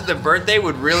suggested the birthday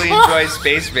would really enjoy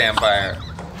Space Vampire.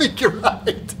 I think you're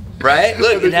right. Right?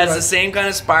 Look, it has the same kind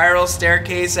of spiral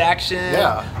staircase action.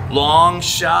 Yeah. Long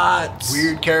shots.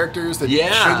 Weird characters that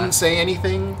shouldn't say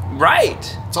anything.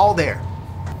 Right. It's all there.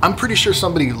 I'm pretty sure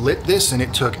somebody lit this and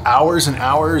it took hours and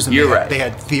hours. And they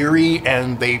had theory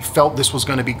and they felt this was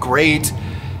going to be great.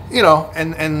 You know,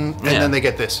 and then they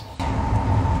get this.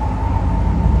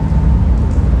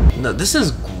 No, this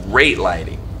is great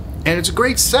lighting. And it's a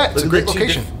great set. It's a great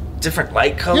location. Different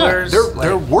light colors. Yeah,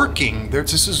 they're working.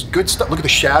 This is good stuff. Look at the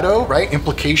shadow, right?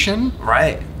 Implication.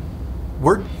 Right.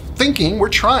 We're thinking, we're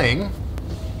trying.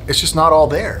 It's just not all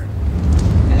there.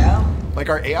 Hello? Like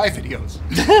our AI videos.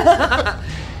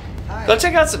 Go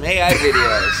check out some AI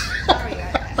videos. Sorry,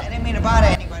 I didn't mean to bother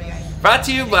anybody. Brought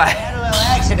to you by... I had a little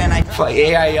accident. Like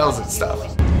AI yells at stuff.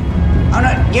 Oh, no,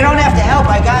 you don't have to help.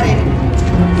 I got it.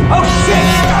 Oh, shit!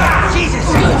 Jesus!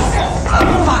 Oh,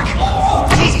 fuck!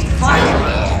 Jesus, fuck!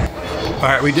 All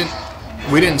right, we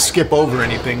didn't skip over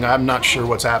anything. I'm not sure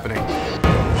what's happening.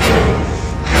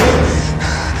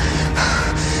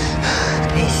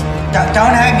 Please,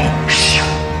 don't hurt me.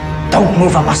 Don't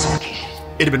move a muscle.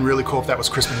 It'd have been really cool if that was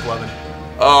Crispin Glover.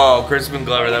 Oh, Crispin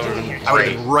Glover, that would have been great. I would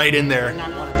have been right in there.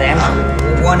 Them?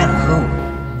 One of who?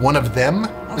 One of them?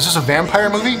 Is this a vampire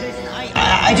movie?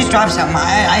 I just dropped something.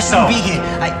 I shouldn't be here.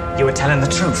 You were telling the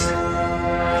truth.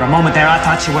 For a moment there, I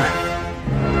thought you were.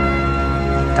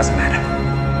 Doesn't matter.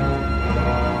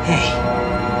 Hey,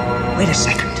 wait a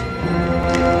second.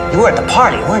 You were at the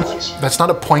party, weren't you? That's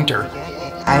not a pointer.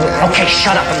 Okay,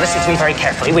 shut up and listen to me very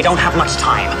carefully. We don't have much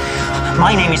time.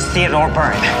 My name is Theodore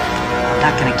Byrne. I'm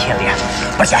not gonna kill you,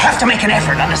 but you have to make an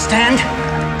effort, understand?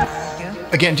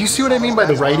 Again, do you see what I mean by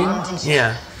the writing?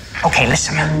 Yeah. Okay,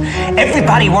 listen.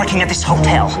 Everybody working at this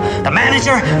hotel, the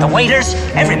manager, the waiters,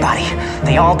 everybody,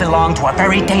 they all belong to a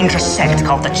very dangerous sect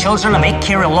called the Children of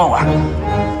Akiriloa.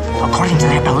 According to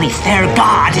their belief, their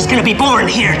god is gonna be born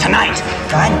here tonight.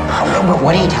 God?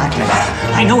 What are you talking about?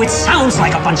 I know it sounds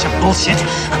like a bunch of bullshit,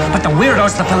 but the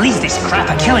weirdos that believe this crap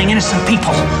are killing innocent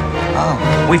people.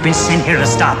 Oh. We've been sent here to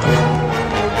stop them.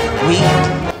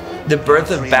 The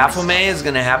birth of Baphomet is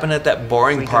gonna happen at that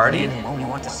boring party.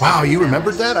 Wow, you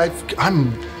remembered that?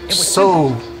 I'm so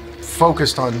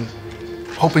focused on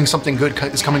hoping something good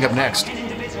is coming up next.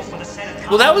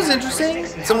 Well, that was interesting.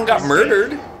 Someone got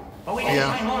murdered.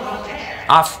 Yeah.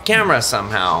 Off camera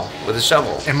somehow with a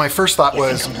shovel. And my first thought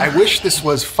was, I wish this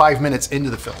was 5 minutes into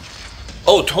the film.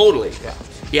 Oh, totally. Yeah.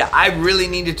 Yeah, I really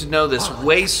needed to know this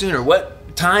way sooner.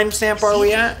 What time stamp are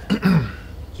we at?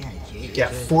 Yeah,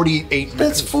 48 minutes.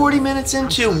 That's 40 minutes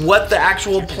into what the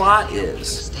actual plot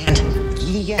is.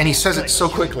 And he says it so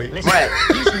quickly. Right.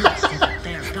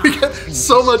 We get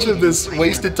so much of this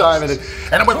wasted time and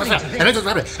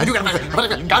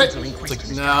got it. It's like,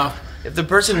 no. If the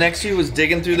person next to you was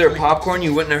digging through their popcorn,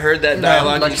 you wouldn't have heard that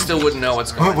dialogue. You still wouldn't know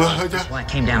what's going on. That's why I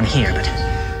came down here,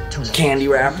 but candy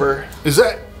wrapper. Is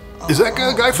that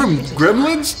guy from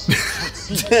Gremlins?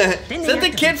 Is that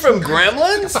the kid from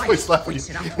Gremlins? I always laugh when you.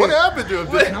 What happened to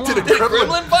him? Did a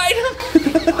gremlin bite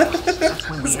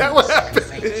him? Is that what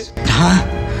happened?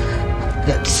 Huh?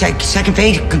 The second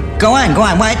page? Go on,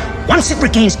 what? Once it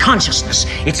regains consciousness,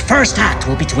 its first act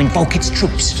will be to invoke its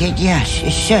troops. Yeah,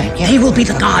 sure. They will be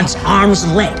the god's arms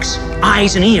and legs,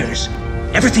 eyes and ears.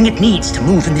 Everything it needs to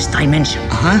move in this dimension.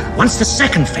 Once the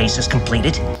second phase is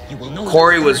completed, you will know.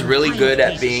 Corey was really good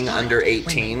at being under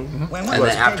 18, and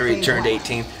then after he turned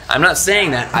 18, I'm not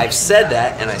saying that, I've said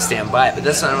that, and I stand by it, but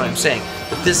that's not what I'm saying.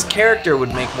 But this character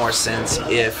would make more sense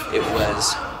if it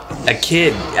was a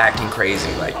kid acting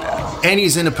crazy like that. And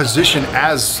he's in a position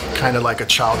as kind of like a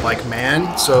childlike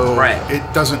man, so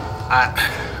it doesn't.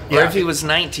 Or if he was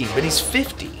 19, but he's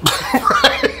 50.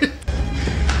 Right.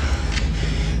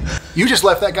 You just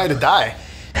left that guy to die.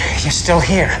 You're still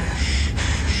here.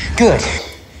 Good.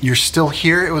 You're still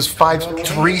here? It was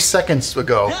 3 seconds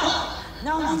ago.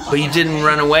 But you didn't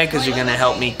run away because you're going to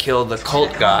help me kill the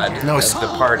cult god at the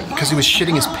party. Because he was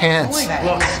shitting his pants.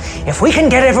 Look, if we can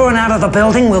get everyone out of the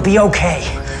building, we'll be okay.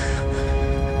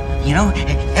 You know,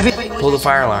 everybody... Pull the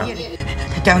fire alarm.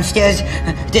 Downstairs. All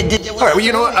right, well,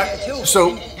 you know what?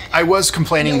 So I was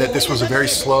complaining that this was a very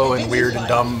slow and weird and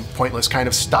dumb, pointless kind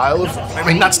of style of... I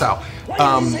mean, not style.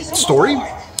 Story.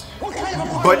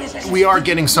 But we are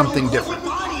getting something different.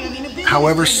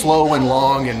 However slow and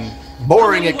long and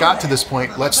boring it got to this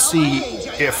point, let's see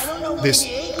if this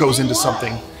goes into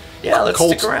something. Yeah, let's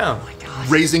stick around.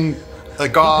 Raising a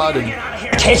god and...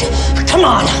 Kid, come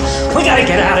on! We gotta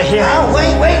get out of here! Oh,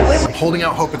 wait. I'm holding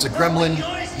out hope it's a gremlin.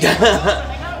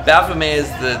 Baphomet is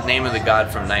the name of the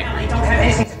god from Nightbreed.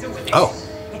 Oh.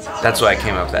 That's why I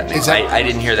came up with that name. I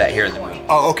didn't hear that here in the movie.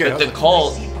 Oh, okay. But the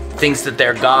cult thinks that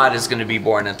their god is going to be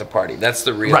born at the party. That's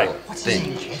the real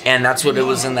thing. And that's what it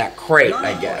was in that crate,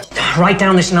 I guess. Write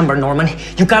down this number, Norman.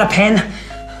 You got a pen?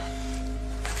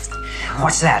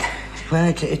 What's that? Well,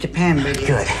 it's a pen, but...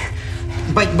 Good.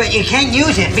 But you can't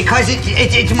use it because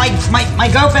it's my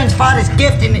girlfriend's father's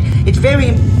gift, and it's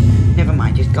very... Never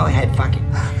mind, just go ahead, fuck it.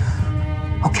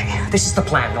 Okay, this is the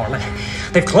plan, Norman.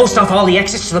 They've closed off all the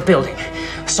exits to the building.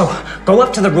 So, go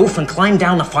up to the roof and climb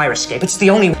down the fire escape. It's the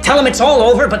only... Tell them it's all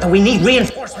over, but that we need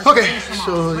reinforcements. Okay,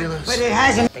 so... But it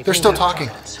hasn't... They're still talking.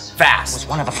 Fast. It was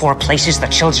one of the 4 places the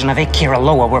children of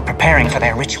Ikiraloa were preparing for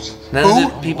their ritual. None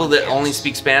of the people that only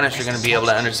speak Spanish are going to be able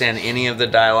to understand any of the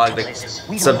dialogue. The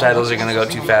subtitles are going to go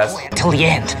too fast. Till the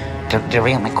end.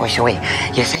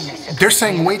 They're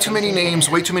saying way too many names,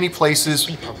 way too many places.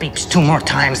 Beeps 2 more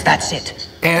times, that's it.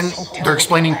 And they're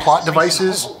explaining plot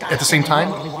devices at the same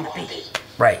time.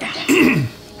 Right.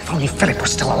 If only Philip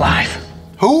was still alive.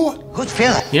 Who? Who's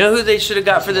Philip? You know who they should have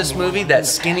got for this movie? That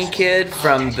skinny kid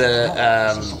from the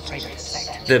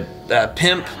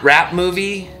pimp rap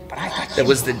movie. That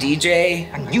was the DJ.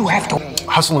 And you have to...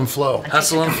 Hustle and Flow.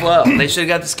 Hustle and Flow. They should have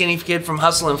got the skinny kid from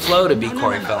Hustle and Flow to be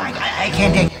Corey Feldman. I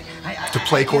can't take... To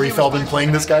play Corey Feldman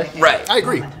playing this guy? Right. I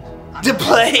agree. To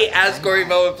play as Corey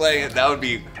Feldman playing it, that would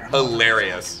be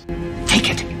hilarious. Take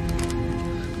it.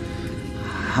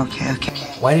 Okay.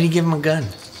 Why did he give him a gun?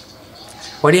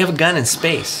 Why do you have a gun in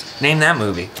space? Name that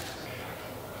movie.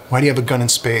 Why do you have a gun in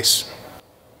space?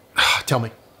 Tell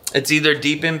me. It's either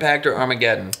Deep Impact or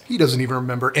Armageddon. He doesn't even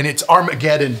remember, and it's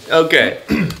Armageddon. Okay.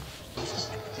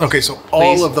 Okay, so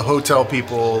all of the hotel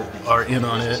people are in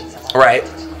on it. Right.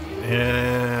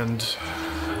 And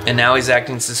now he's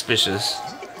acting suspicious.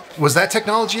 Was that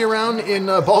technology around in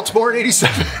Baltimore in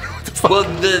 '87? Well,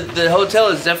 the hotel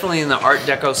is definitely in the Art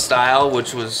Deco style,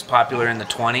 which was popular in the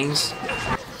 20s.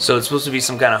 So it's supposed to be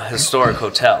some kind of historic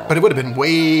hotel. But it would have been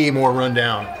way more run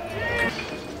down.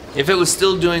 If it was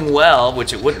still doing well,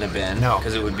 which it wouldn't have been, no,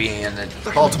 because it would be in a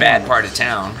bad part of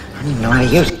town. I didn't know how to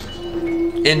use it.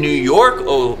 In New York,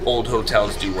 old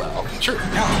hotels do well. Sure.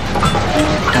 No.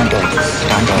 Don't do it.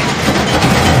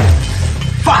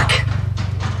 Fuck!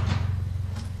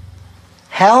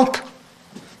 Help!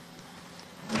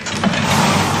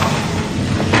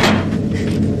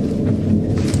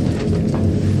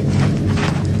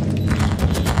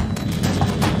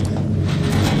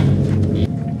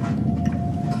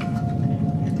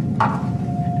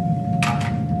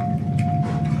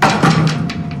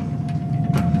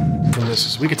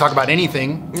 We could talk about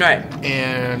anything. Right.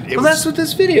 And that's what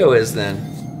this video is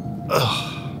then.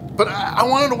 Ugh. But I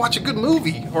wanted to watch a good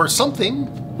movie or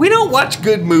something. We don't watch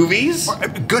good movies. Or a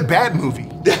good bad movie.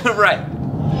 Right.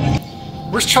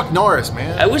 Where's Chuck Norris,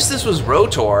 man? I wish this was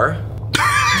Rotor.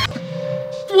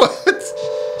 What?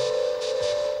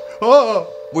 Oh.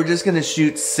 We're just gonna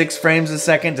shoot 6 frames a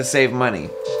second to save money.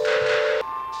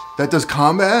 That does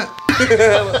combat?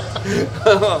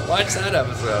 Watch that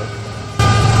episode.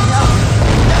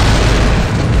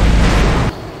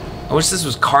 I wish this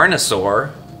was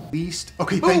Carnosaur. Least.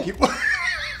 Okay, thank you.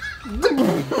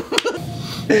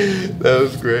 That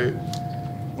was great.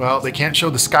 Well, they can't show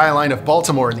the skyline of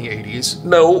Baltimore in the 80s.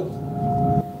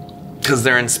 No. Because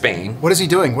they're in Spain. What is he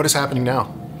doing? What is happening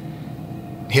now?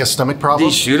 He has stomach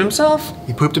problems? Did he shoot himself?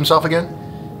 He pooped himself again?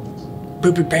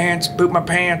 Poopy pants, poop my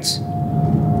pants.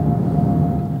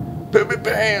 Poopy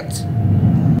pants.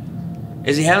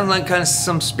 Is he having like kind of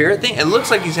some spirit thing? It looks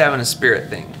like he's having a spirit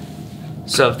thing.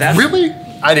 So if that's really,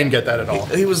 I didn't get that at all.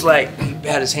 He was like, he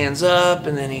had his hands up,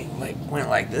 and then he like went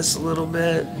like this a little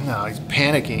bit. No, he's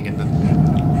panicking, and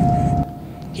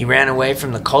then he ran away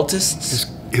from the cultists.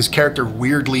 His character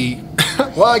weirdly,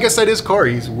 well, I guess that is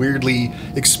Corey. He's weirdly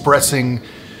expressing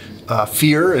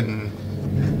fear and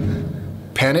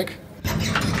panic.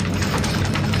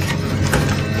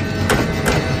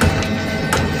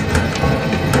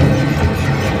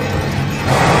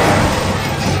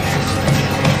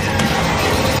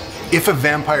 If a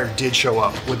vampire did show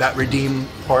up, would that redeem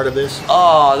part of this?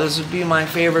 Oh, this would be my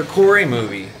favorite Corey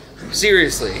movie.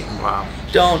 Seriously. Wow.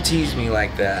 Don't tease me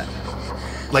like that.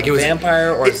 Like it was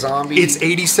vampire or zombie. It's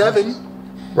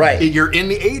 87. Right. You're in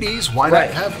the 80s. Why not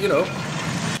have, you know?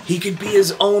 He could be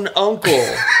his own uncle.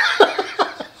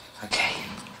 Okay.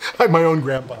 I'm my own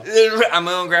grandpa. I'm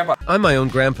my own grandpa. I'm my own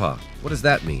grandpa. What does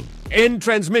that mean? End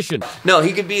transmission. No,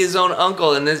 he could be his own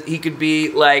uncle, and he could be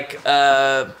like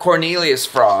Cornelius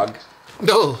Frog.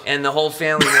 No. And the whole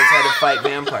family knows how to fight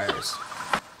vampires.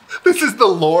 This is the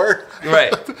lore.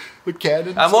 Right. The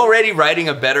canon. I'm already writing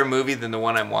a better movie than the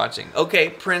one I'm watching. Okay,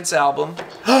 Prince album.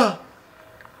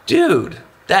 Dude,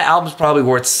 that album's probably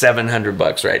worth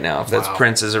 $700 right now if that's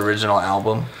Prince's original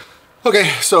album. Okay,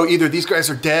 so either these guys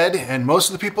are dead and most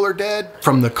of the people are dead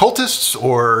from the cultists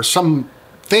or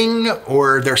something,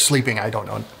 or they're sleeping. I don't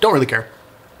know. Don't really care.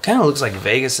 Kind of looks like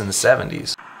Vegas in the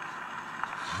 70s.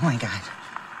 Oh my God.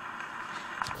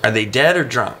 Are they dead or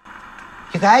drunk?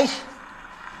 You guys?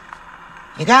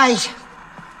 You guys?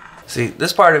 See,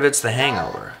 this part of it's The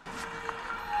Hangover.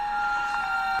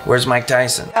 Where's Mike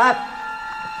Tyson?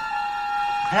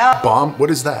 Bomb?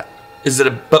 What is that? Is it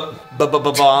a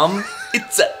bomb?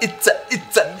 It's a.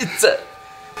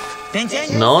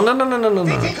 No.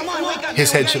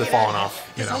 His head should have fallen off.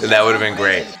 You know. That would have been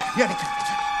great.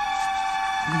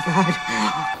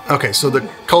 Okay, so the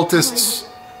cultists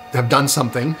have done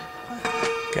something.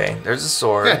 Okay, there's a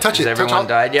sword. Yeah, touch it. Has everyone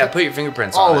died? Yeah, put your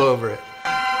fingerprints on all it. over it.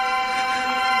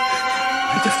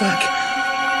 What the fuck?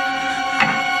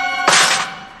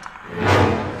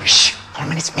 Shh,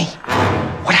 Norman, it's me.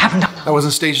 What happened? That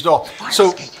wasn't staged at all.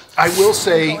 So I will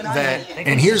say that,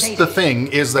 and here's the thing,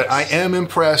 is that I am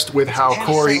impressed with how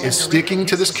Corey is sticking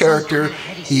to this character.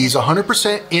 He's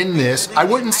 100% in this. I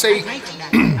wouldn't say,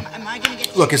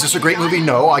 look, is this a great movie?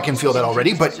 No, I can feel that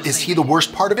already, but is he the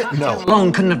worst part of it? No.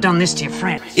 Alone couldn't have done this to your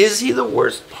friend. Is he the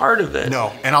worst part of it?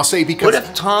 No, and I'll say because... What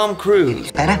if Tom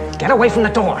Cruise... Better get away from the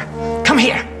door. Come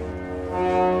here.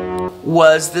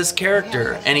 Was this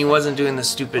character, and he wasn't doing the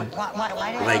stupid,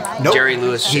 like, nope. Jerry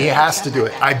Lewis shit. He has to do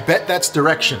it. I bet that's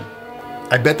direction.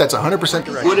 I bet that's 100%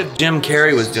 direction. What if Jim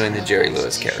Carrey was doing the Jerry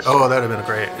Lewis character? Oh, that would have been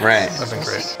great. Right. That would have been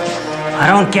great. I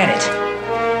don't get it.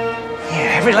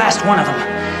 Yeah, every last one of them.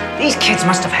 These kids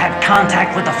must have had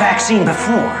contact with the vaccine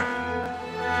before.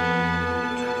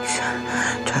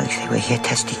 Drugs, they were here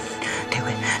testing. They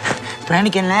were...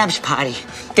 Brannigan Labs party.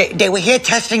 They were here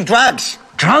testing drugs.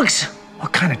 Drugs?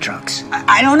 What kind of drugs?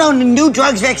 I don't know. New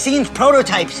drugs, vaccines,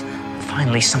 prototypes.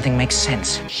 Finally, something makes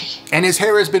sense. And his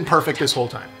hair has been perfect this whole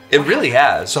time. It really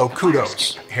has. So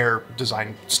kudos, hair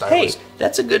design stylist. Hey,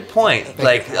 that's a good point.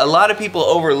 Like, a lot of people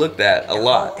overlook that a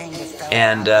lot.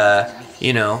 And,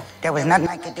 you know, there was nothing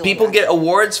I could do. People get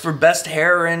awards for best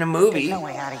hair in a movie. You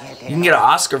can get an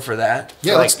Oscar for that.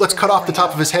 Yeah, let's cut off the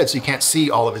top of his head so you can't see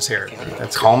all of his hair.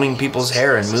 That's combing people's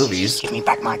hair in movies. Give me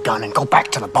back my gun and go back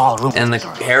to the ballroom. And the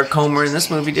hair comber in this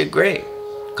movie did great.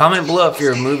 Comment below if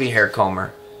you're a movie hair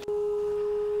comber.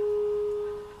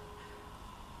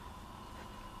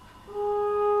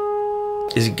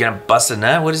 Is he gonna bust a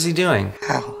nut? What is he doing?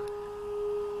 How?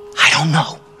 I don't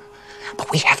know. But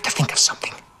we have to think of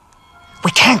something.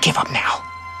 We can't give up now.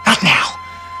 Not now.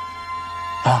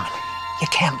 Norman, you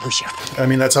can't lose your... I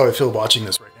mean, that's how I feel watching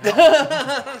this right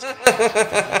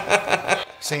now.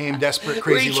 Same desperate,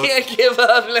 crazy look. We can't give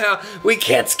up now. We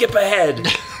can't skip ahead.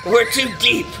 We're too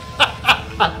deep.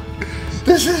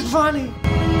 This is funny.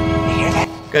 You hear that?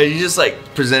 Guys, you just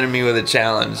like presented me with a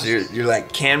challenge. You're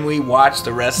like, can we watch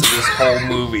the rest of this whole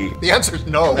movie? The answer is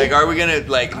no. Like, are we gonna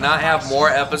like not have more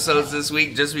episodes this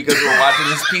week just because we're watching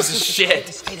this piece of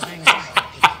shit?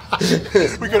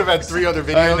 We could have had 3 other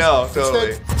videos. I know,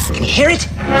 totally. Can you hear it?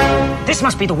 This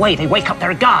must be the way they wake up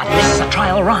their god, and this is a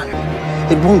trial run.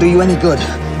 It won't do you any good.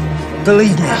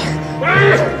 Believe me.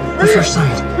 The first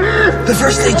sight. The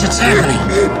first stage, it's happening.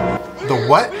 The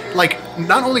what? Like,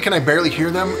 not only can I barely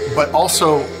hear them, but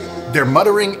also they're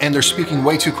muttering and they're speaking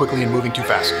way too quickly and moving too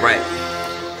fast. Right.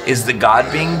 Is the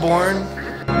god being born?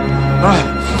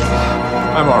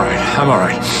 I'm all right. I'm all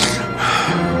right.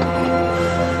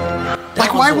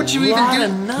 Like, why would you even do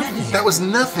nothing? That was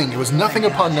nothing. It was nothing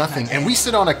upon nothing. And we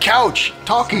sit on a couch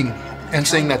talking and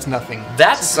saying that's nothing.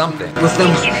 That's something. With them.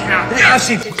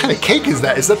 What kind of cake is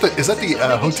that? Is that the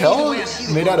hotel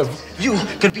made out of?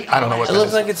 I don't know what. It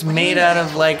looks like it's made out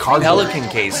of like pelican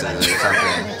cases or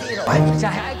something.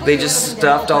 They just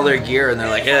stuffed all their gear and they're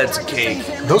like, yeah, it's a cake.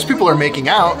 Those people are making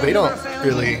out. They don't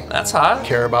really. That's hot.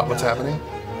 Care about what's happening.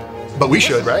 But we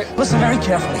should, right? Listen very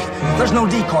carefully. There's no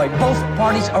decoy. Both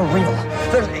parties are real.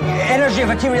 The energy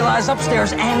materialized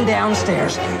upstairs and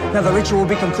downstairs. Now the ritual will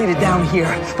be completed down here,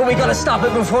 but we gotta stop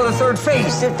it before the third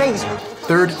phase.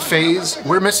 Third phase?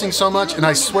 We're missing so much, and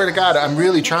I swear to God, I'm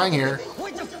really trying here.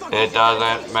 It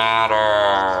doesn't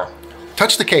matter.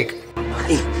 Touch the cake.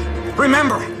 Hey,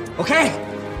 remember, okay?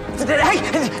 Hey,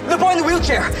 the boy in the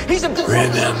wheelchair. He's a...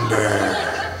 Remember.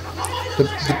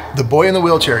 The boy in the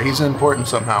wheelchair, he's important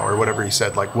somehow, or whatever he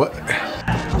said. Like, what?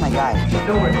 Oh my God.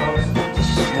 Don't worry, folks.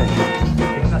 Just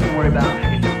there's nothing to worry about.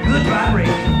 Good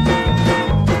vibration.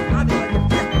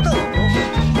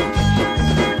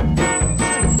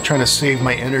 Trying to save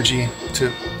my energy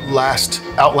to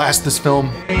outlast this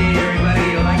film. Hey,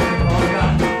 everybody, you like this ball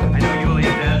gun? I know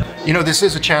Yulia does. You know, this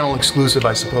is a channel exclusive,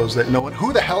 I suppose, that no one...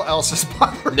 Who the hell else is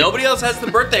sponsoring? Nobody else has the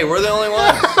birthday. We're the only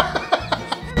ones.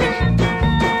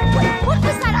 What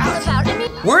was that all about?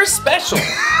 We're special.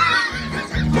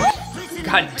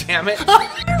 God damn it.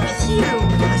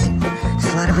 Listen, there's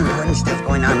a lot of important stuff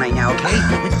going on right now, okay?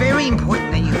 It's very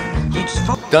important that you just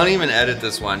focus. Don't even edit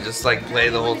this one. Just like play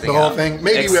the whole thing. The whole out. thing?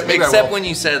 Maybe I Except will. when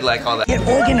you said like all that. Get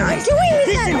organized.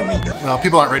 Listen to me. Well,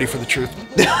 people aren't ready for the truth.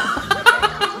 That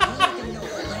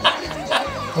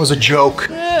was a joke.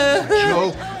 A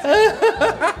joke.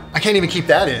 I can't even keep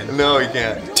that in. No, you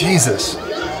can't. Jesus.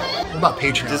 What about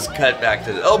Patreon? Just cut back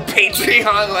to the. Oh,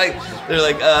 Patreon. Like they're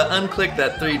like, unclick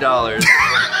that $3.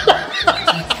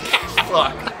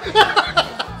 Fuck.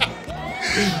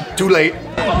 Too late.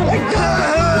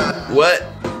 What?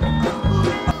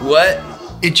 What?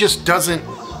 It just doesn't.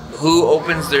 Who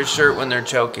opens their shirt when they're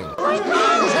choking?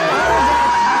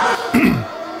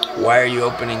 Why are you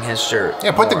opening his shirt?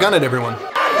 Yeah, put the gun at everyone.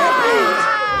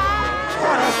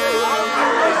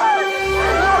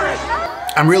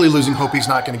 I'm really losing hope he's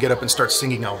not going to get up and start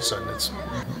singing all of a sudden. It's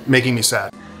making me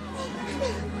sad.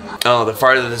 Oh, the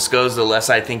farther this goes, the less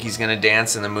I think he's going to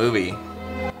dance in the movie.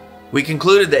 We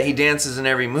concluded that he dances in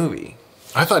every movie.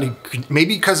 I thought he could,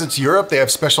 maybe because it's Europe, they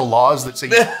have special laws that say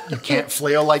you can't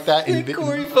flail like that.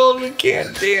 Corey Feldman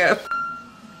can't dance.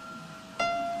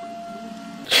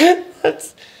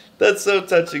 That's so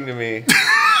touching to me.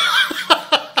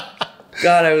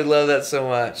 God, I would love that so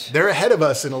much. They're ahead of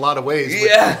us in a lot of ways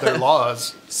with their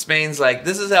laws. Spain's like,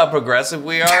 this is how progressive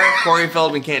we are. Corey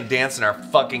Feldman can't dance in our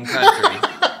fucking country.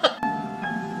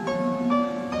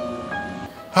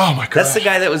 Oh my God. That's the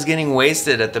guy that was getting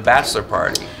wasted at the bachelor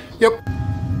party. Yep.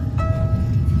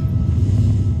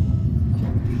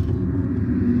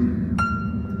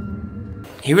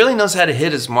 He really knows how to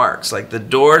hit his marks. Like the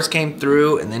doors came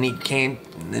through and then he came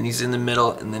and then he's in the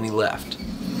middle and then he left.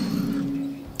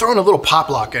 Throwing a little pop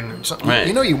lock in or something. Right.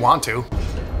 You know you want to.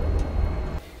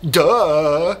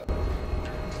 Duh.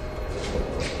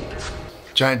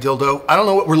 Giant dildo. I don't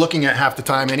know what we're looking at half the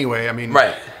time anyway. I mean.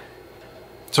 Right.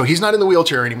 So he's not in the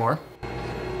wheelchair anymore.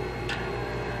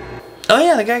 Oh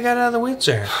yeah, the guy got out of the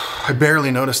wheelchair. I barely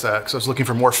noticed that because I was looking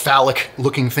for more phallic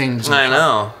looking things. I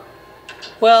know.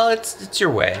 Well, it's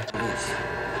your way.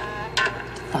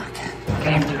 Fuck.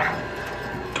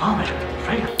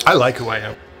 I like who I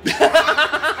am.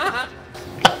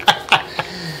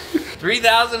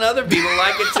 3,000 other people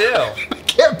like it too.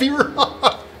 Can't be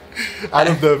wrong. Out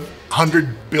of the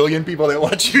 100 billion people that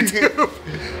watch YouTube.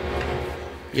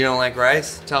 You don't like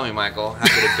rice? Tell me, Michael. How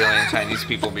could a billion Chinese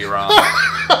people be wrong?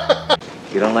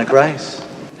 You don't like rice?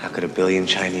 How could a billion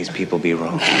Chinese people be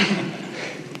wrong?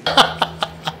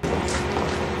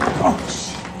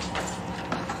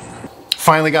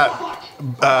 Finally got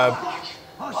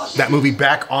that movie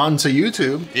back onto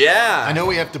YouTube. Yeah. I know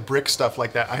we have to brick stuff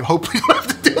like that. I hope we don't have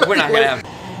to do that. We're not gonna have.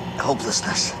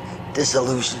 Hopelessness,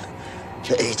 disillusion,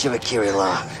 the age of Akira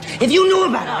law. If you knew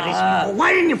about all this,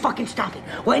 why didn't you fucking stop it?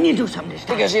 Why didn't you do something this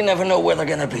time? Because you never know where they're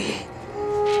gonna be.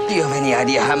 Do you have any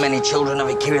idea how many children of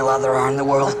Akira law there are in the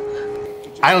world?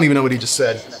 I don't even know what he just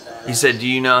said. He said, do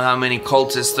you know how many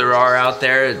cultists there are out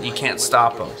there? You can't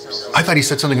stop them. I thought he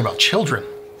said something about children.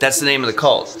 That's the name of the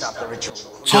cult.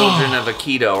 Children of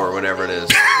Aikido or whatever it is.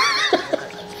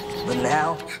 But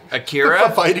now,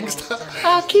 Akira? Fighting stuff.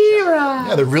 Akira.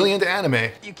 Yeah, they're really into anime.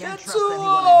 You can't trust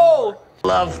anyone.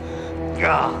 Love.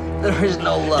 There is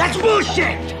no love. That's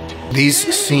bullshit!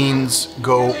 These scenes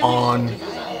go on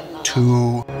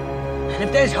too And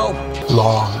if there's hope,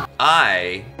 long.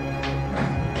 I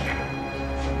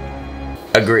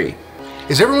agree.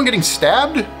 Is everyone getting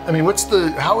stabbed? I mean,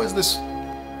 how is this?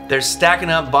 They're stacking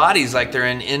up bodies like they're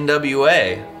in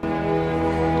NWA.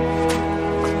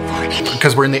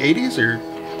 Because we're in the 80s, or?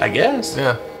 I guess.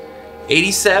 Yeah.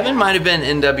 87 might have been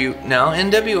NWA. No,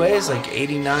 NWA is like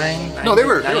 89. 90, No, they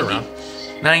were 90, around.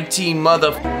 19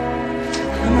 mother.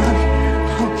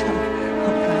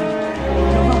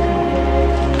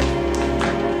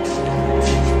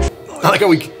 I like how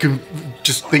we can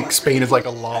just think Spain is like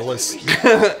a lawless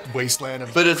wasteland.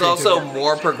 But it's also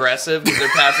more progressive because they're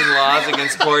passing laws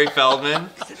against Corey Feldman.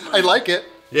 I like it.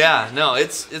 Yeah, no,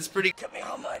 it's pretty.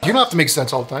 You don't have to make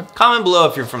sense all the time. Comment below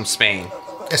if you're from Spain.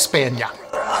 España.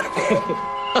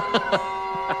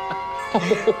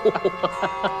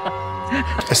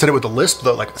 I said it with a lisp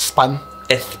though, like España.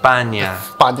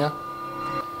 España.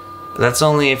 That's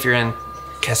only if you're in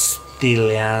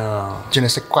Castellano. Je ne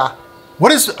sais quoi.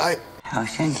 What is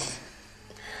Ocean.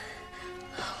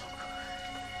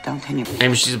 Don't tell you.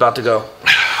 Maybe she's about to go.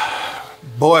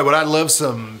 Boy, would I love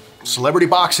some celebrity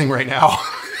boxing right now.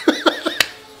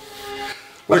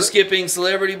 We're skipping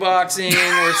celebrity boxing.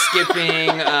 We're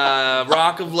skipping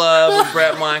Rock of Love with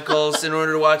Bret Michaels in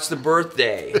order to watch The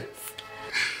Birthday.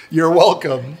 You're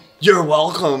welcome. You're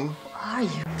welcome. Are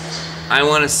you? I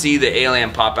want to see the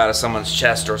alien pop out of someone's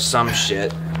chest or some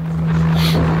shit.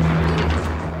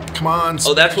 Come on.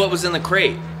 Oh, that's what was in the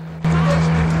crate.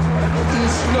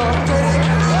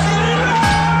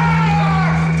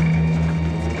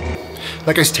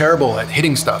 That guy's terrible at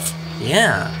hitting stuff.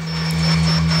 Yeah.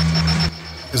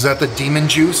 Is that the demon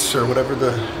juice or whatever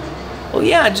the... Well,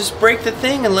 yeah, just break the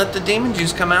thing and let the demon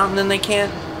juice come out and then they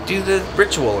can't do the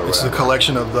ritual or This is whatever. a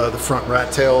collection of the front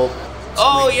rat tail.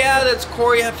 Oh, yeah, that's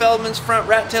Corey Feldman's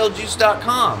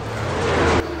frontrattailjuice.com.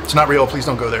 It's not real. Please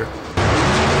don't go there.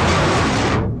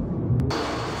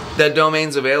 That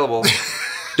domain's available.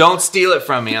 Don't steal it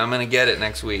from me. I'm going to get it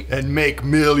next week. And make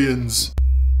millions.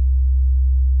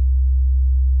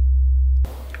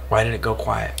 Why did it go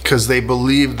quiet? Because they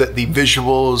believe that the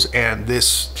visuals and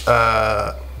this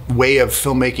way of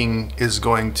filmmaking is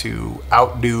going to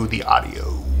outdo the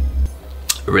audio.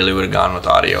 I really would have gone with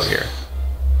audio here.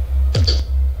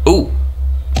 Ooh.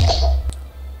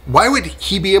 Why would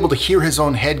he be able to hear his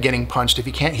own head getting punched if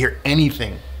he can't hear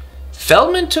anything?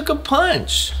 Feldman took a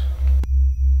punch.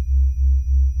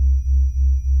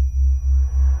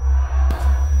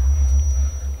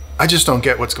 I just don't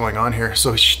get what's going on here.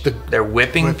 So they're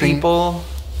whipping people.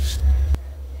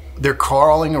 They're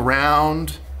crawling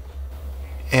around,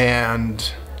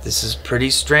 and this is pretty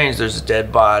strange. There's a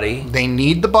dead body. They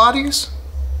need the bodies?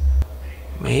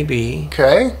 Maybe.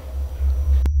 Okay.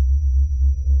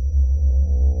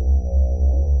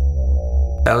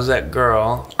 That was that girl.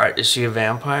 All right, is she a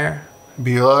vampire?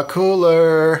 Be a lot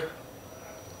cooler.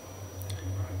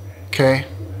 Okay,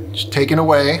 just taken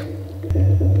away.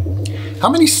 How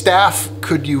many staff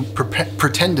could you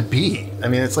pretend to be? I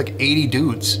mean, it's like 80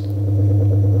 dudes.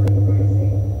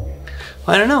 Well,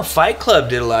 I don't know. Fight Club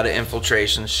did a lot of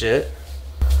infiltration shit.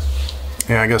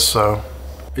 Yeah, I guess so.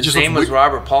 His name was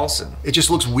Robert Paulson. It just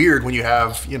looks weird when you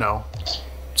have, you know,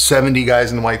 70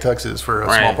 guys in white tuxes for a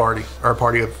small party, or a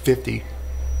party of 50.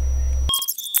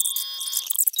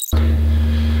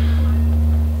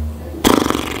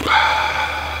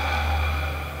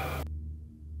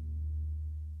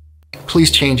 Please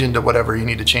change into whatever you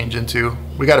need to change into.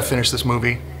 We got to finish this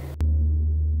movie.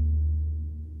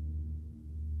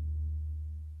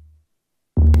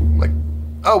 Like,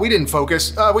 oh, we didn't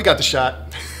focus. We got the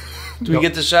shot. Did we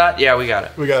get the shot? Yeah, we got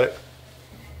it. We got it.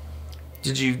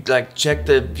 Did you like check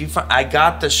the? I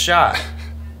got the shot.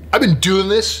 I've been doing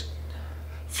this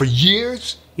for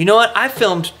years. You know what? I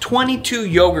filmed 22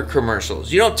 yogurt commercials.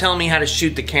 You don't tell me how to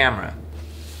shoot the camera.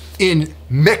 In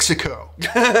Mexico.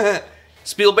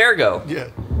 Spielbergo. Yeah.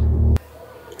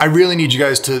 I really need you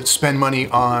guys to spend money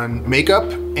on makeup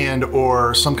and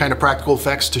or some kind of practical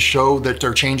effects to show that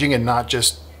they're changing and not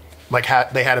just like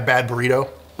they had a bad burrito.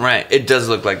 Right. It does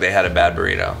look like they had a bad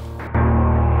burrito.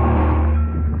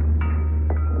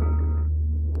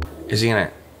 Is he gonna?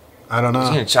 I don't know. Is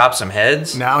he gonna chop some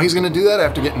heads? Now he's gonna do that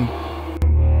after getting.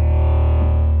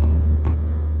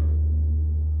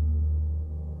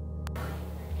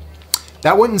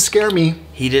 That wouldn't scare me.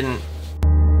 He didn't.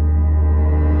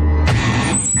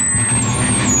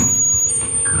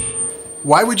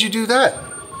 Why would you do that?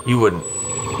 You wouldn't.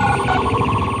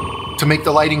 To make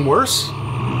the lighting worse?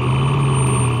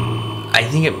 I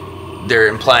think they're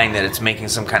implying that it's making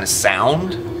some kind of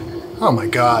sound. Oh my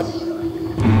God.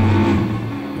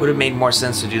 Would have made more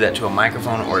sense to do that to a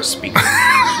microphone or a speaker.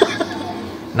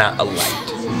 Not a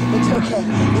light. It's okay.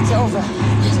 It's over.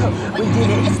 It's over. We did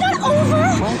it. It's not over.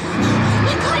 What?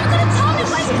 You gotta tell me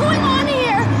what's going on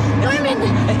here. Norman.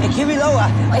 Kiriloa.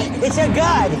 It's a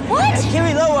god. What?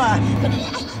 Kiriloa.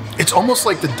 It's almost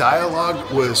like the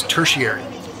dialogue was tertiary.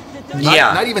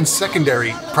 Not even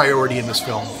secondary priority in this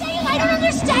film. I don't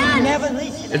understand.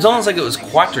 It's almost like it was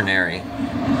quaternary.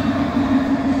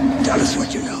 Tell us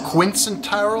what you know.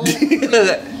 Quincentennial?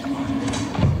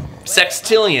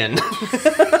 Sextillion.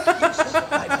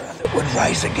 Would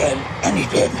rise again, and he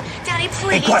did. Daddy,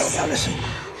 please. Be quiet now, listen.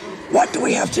 What do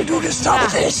we have to do to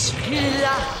stop this?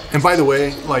 And by the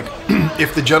way, like,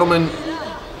 if the gentleman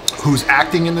who's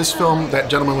acting in this film, that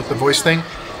gentleman with the voice thing,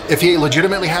 if he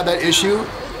legitimately had that issue,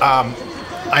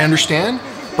 I understand,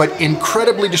 but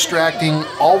incredibly distracting,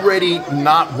 already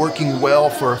not working well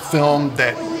for a film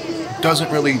that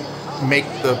doesn't really make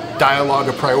the dialogue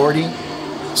a priority.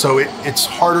 So it's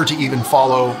harder to even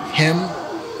follow him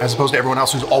as opposed to everyone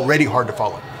else who's already hard to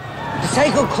follow. The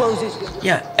cycle closes.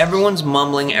 Yeah, everyone's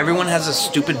mumbling, everyone has a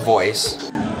stupid voice.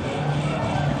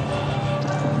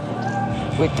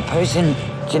 With the person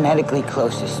genetically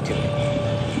closest to it.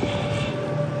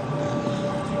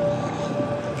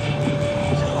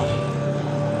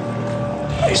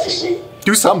 I see.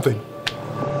 Do something.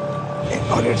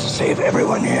 In order to save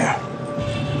everyone here,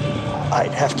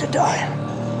 I'd have to die.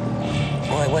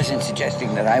 Well, I wasn't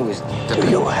suggesting that I was... Do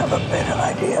you have a better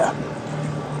idea?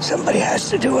 Somebody has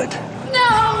to do it.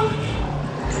 No!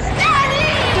 Daddy!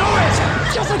 Do it!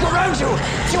 Just look around you!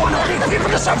 Do you want all these people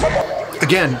to suffer?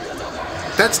 Again,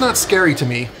 that's not scary to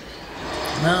me.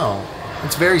 No.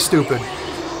 It's very stupid.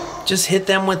 Just hit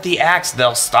them with the axe,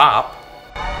 they'll stop.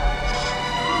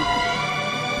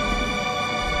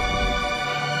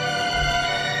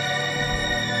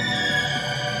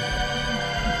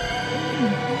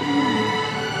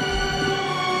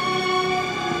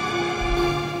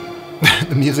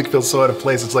 The music feels so out of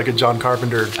place. It's like a John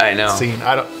Carpenter scene.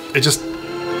 It just,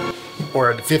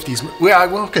 or a 50s. Yeah,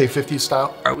 well, okay, 50s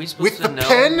style. Are we supposed to know? With the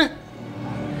pen?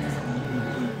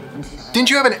 Didn't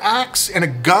you have an axe and a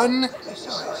gun?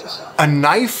 A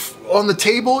knife on the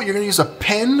table? You're gonna use a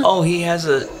pen? Oh, he has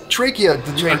a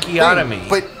tracheotomy.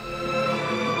 But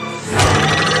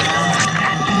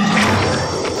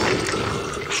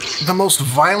the most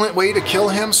violent way to kill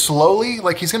him, slowly?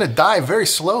 Like, he's gonna die very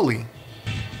slowly.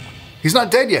 He's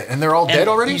not dead yet, and they're all dead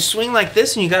already? You swing like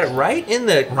this and you got it right in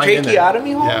the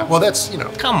tracheotomy hole? Yeah, well that's,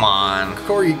 Come on.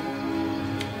 Corey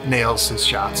nails his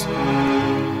shots.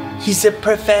 He's a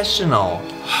professional.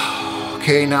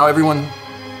 Okay, now everyone...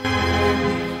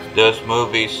 This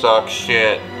movie sucks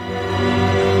shit.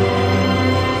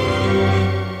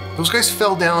 Those guys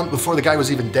fell down before the guy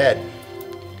was even dead.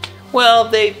 Well,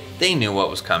 they knew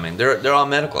what was coming. They're all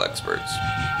medical experts.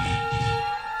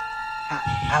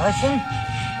 Allison?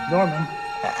 Norman.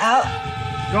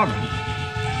 Norman,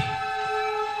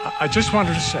 I just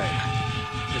wanted to say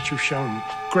that you've shown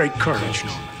great courage,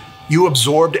 Norman. You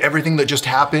absorbed everything that just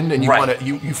happened, and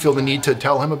you feel the need to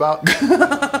tell him about?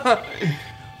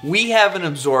 We haven't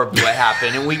absorbed what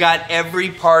happened, and we got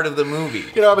every part of the movie.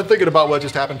 I've been thinking about what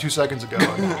just happened 2 seconds ago. I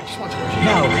just want to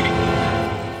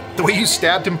No. The way you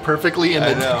stabbed him perfectly in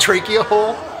the trachea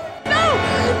hole?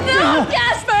 No,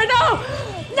 Casper, no!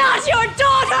 Not your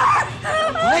daughter!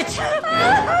 What?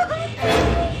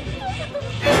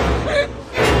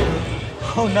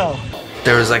 Oh no.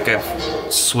 There was like a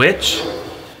switch?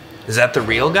 Is that the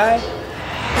real guy?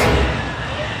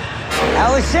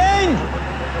 Allison!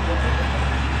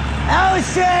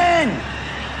 Allison!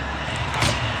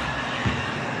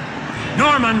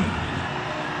 Norman!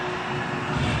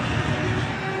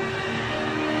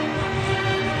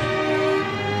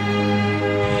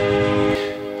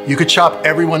 You could chop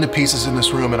everyone to pieces in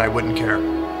this room and I wouldn't care.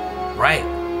 Right.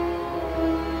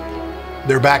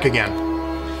 They're back again.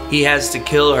 He has to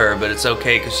kill her, but it's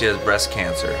okay because she has breast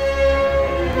cancer.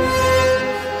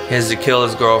 He has to kill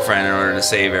his girlfriend in order to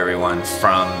save everyone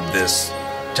from this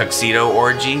tuxedo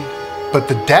orgy. But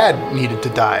the dad needed to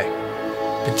die.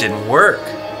 It didn't work.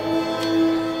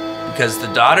 Because the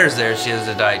daughter's there, she has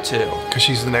to die too. Because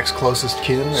she's the next closest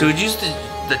kin? So would you use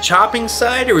the chopping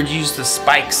side or would you use the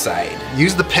spike side?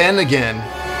 Use the pen again.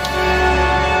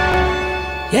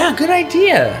 Yeah, good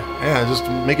idea. Yeah, just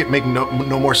make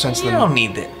no more sense than... You don't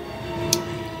need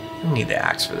the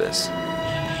axe for this.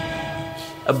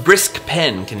 A brisk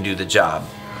pen can do the job.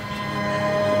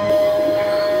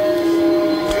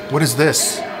 What is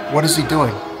this? What is he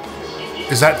doing?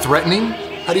 Is that threatening?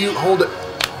 How do you hold it?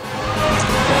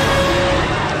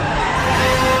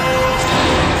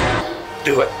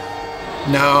 Do it.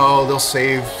 No, they'll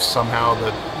save somehow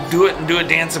the... Do it and do a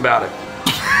dance about it.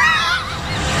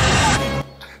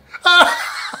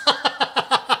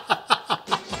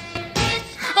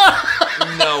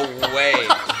 No way.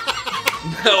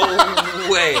 No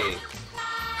way.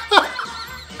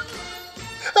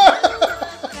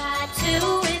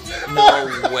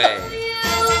 No way.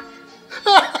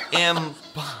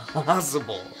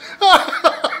 Impossible.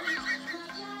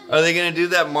 Are they gonna do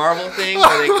that Marvel thing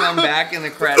where they come back in the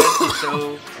credits and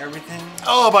show everything?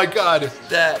 Oh my God.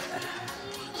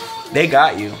 They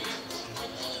got you.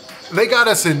 They got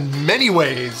us in many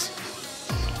ways.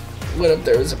 What if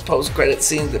there was a post-credit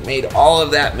scene that made all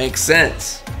of that make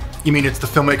sense? You mean it's the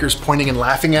filmmakers pointing and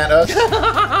laughing at us?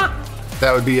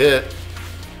 That would be it.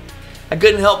 I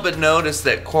couldn't help but notice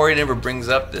that Corey never brings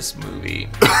up this movie.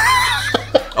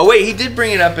 Oh wait, he did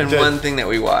bring it up in one thing that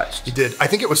we watched. He did. I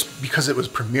think it was because it was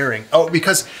premiering. Oh,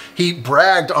 because he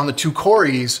bragged on the two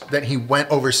Coreys that he went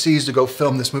overseas to go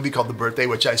film this movie called The Birthday,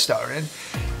 which I star in,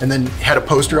 and then had a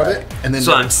poster of it. And then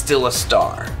so I'm still a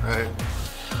star. Right.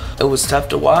 It was tough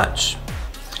to watch,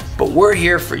 but we're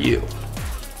here for you.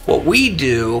 What we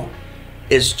do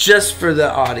is just for the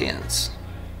audience.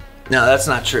 No, that's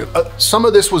not true. Some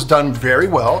of this was done very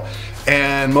well,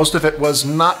 and most of it was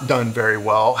not done very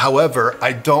well. However,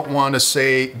 I don't want to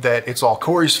say that it's all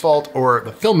Corey's fault or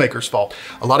the filmmaker's fault.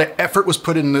 A lot of effort was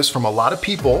put in this from a lot of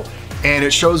people, and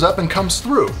it shows up and comes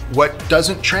through. What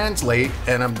doesn't translate,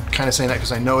 and I'm kind of saying that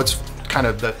because I know it's kind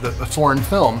of the foreign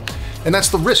film, and that's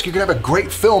the risk. You could have a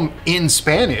great film in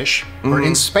Spanish or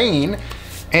in Spain,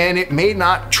 and it may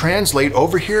not translate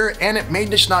over here, and it may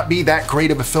just not be that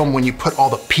great of a film when you put all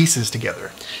the pieces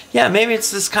together. Yeah, maybe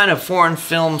it's this kind of foreign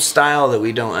film style that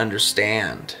we don't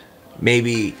understand.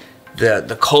 Maybe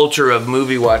the culture of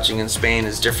movie watching in Spain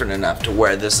is different enough to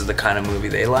where this is the kind of movie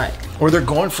they like. Or they're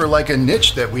going for like a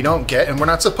niche that we don't get and we're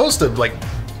not supposed to like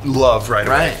love right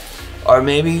away. Or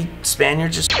maybe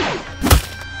Spaniards just...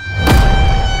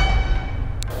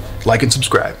 Like and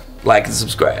subscribe. Like and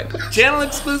subscribe. Channel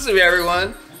exclusive,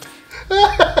 everyone.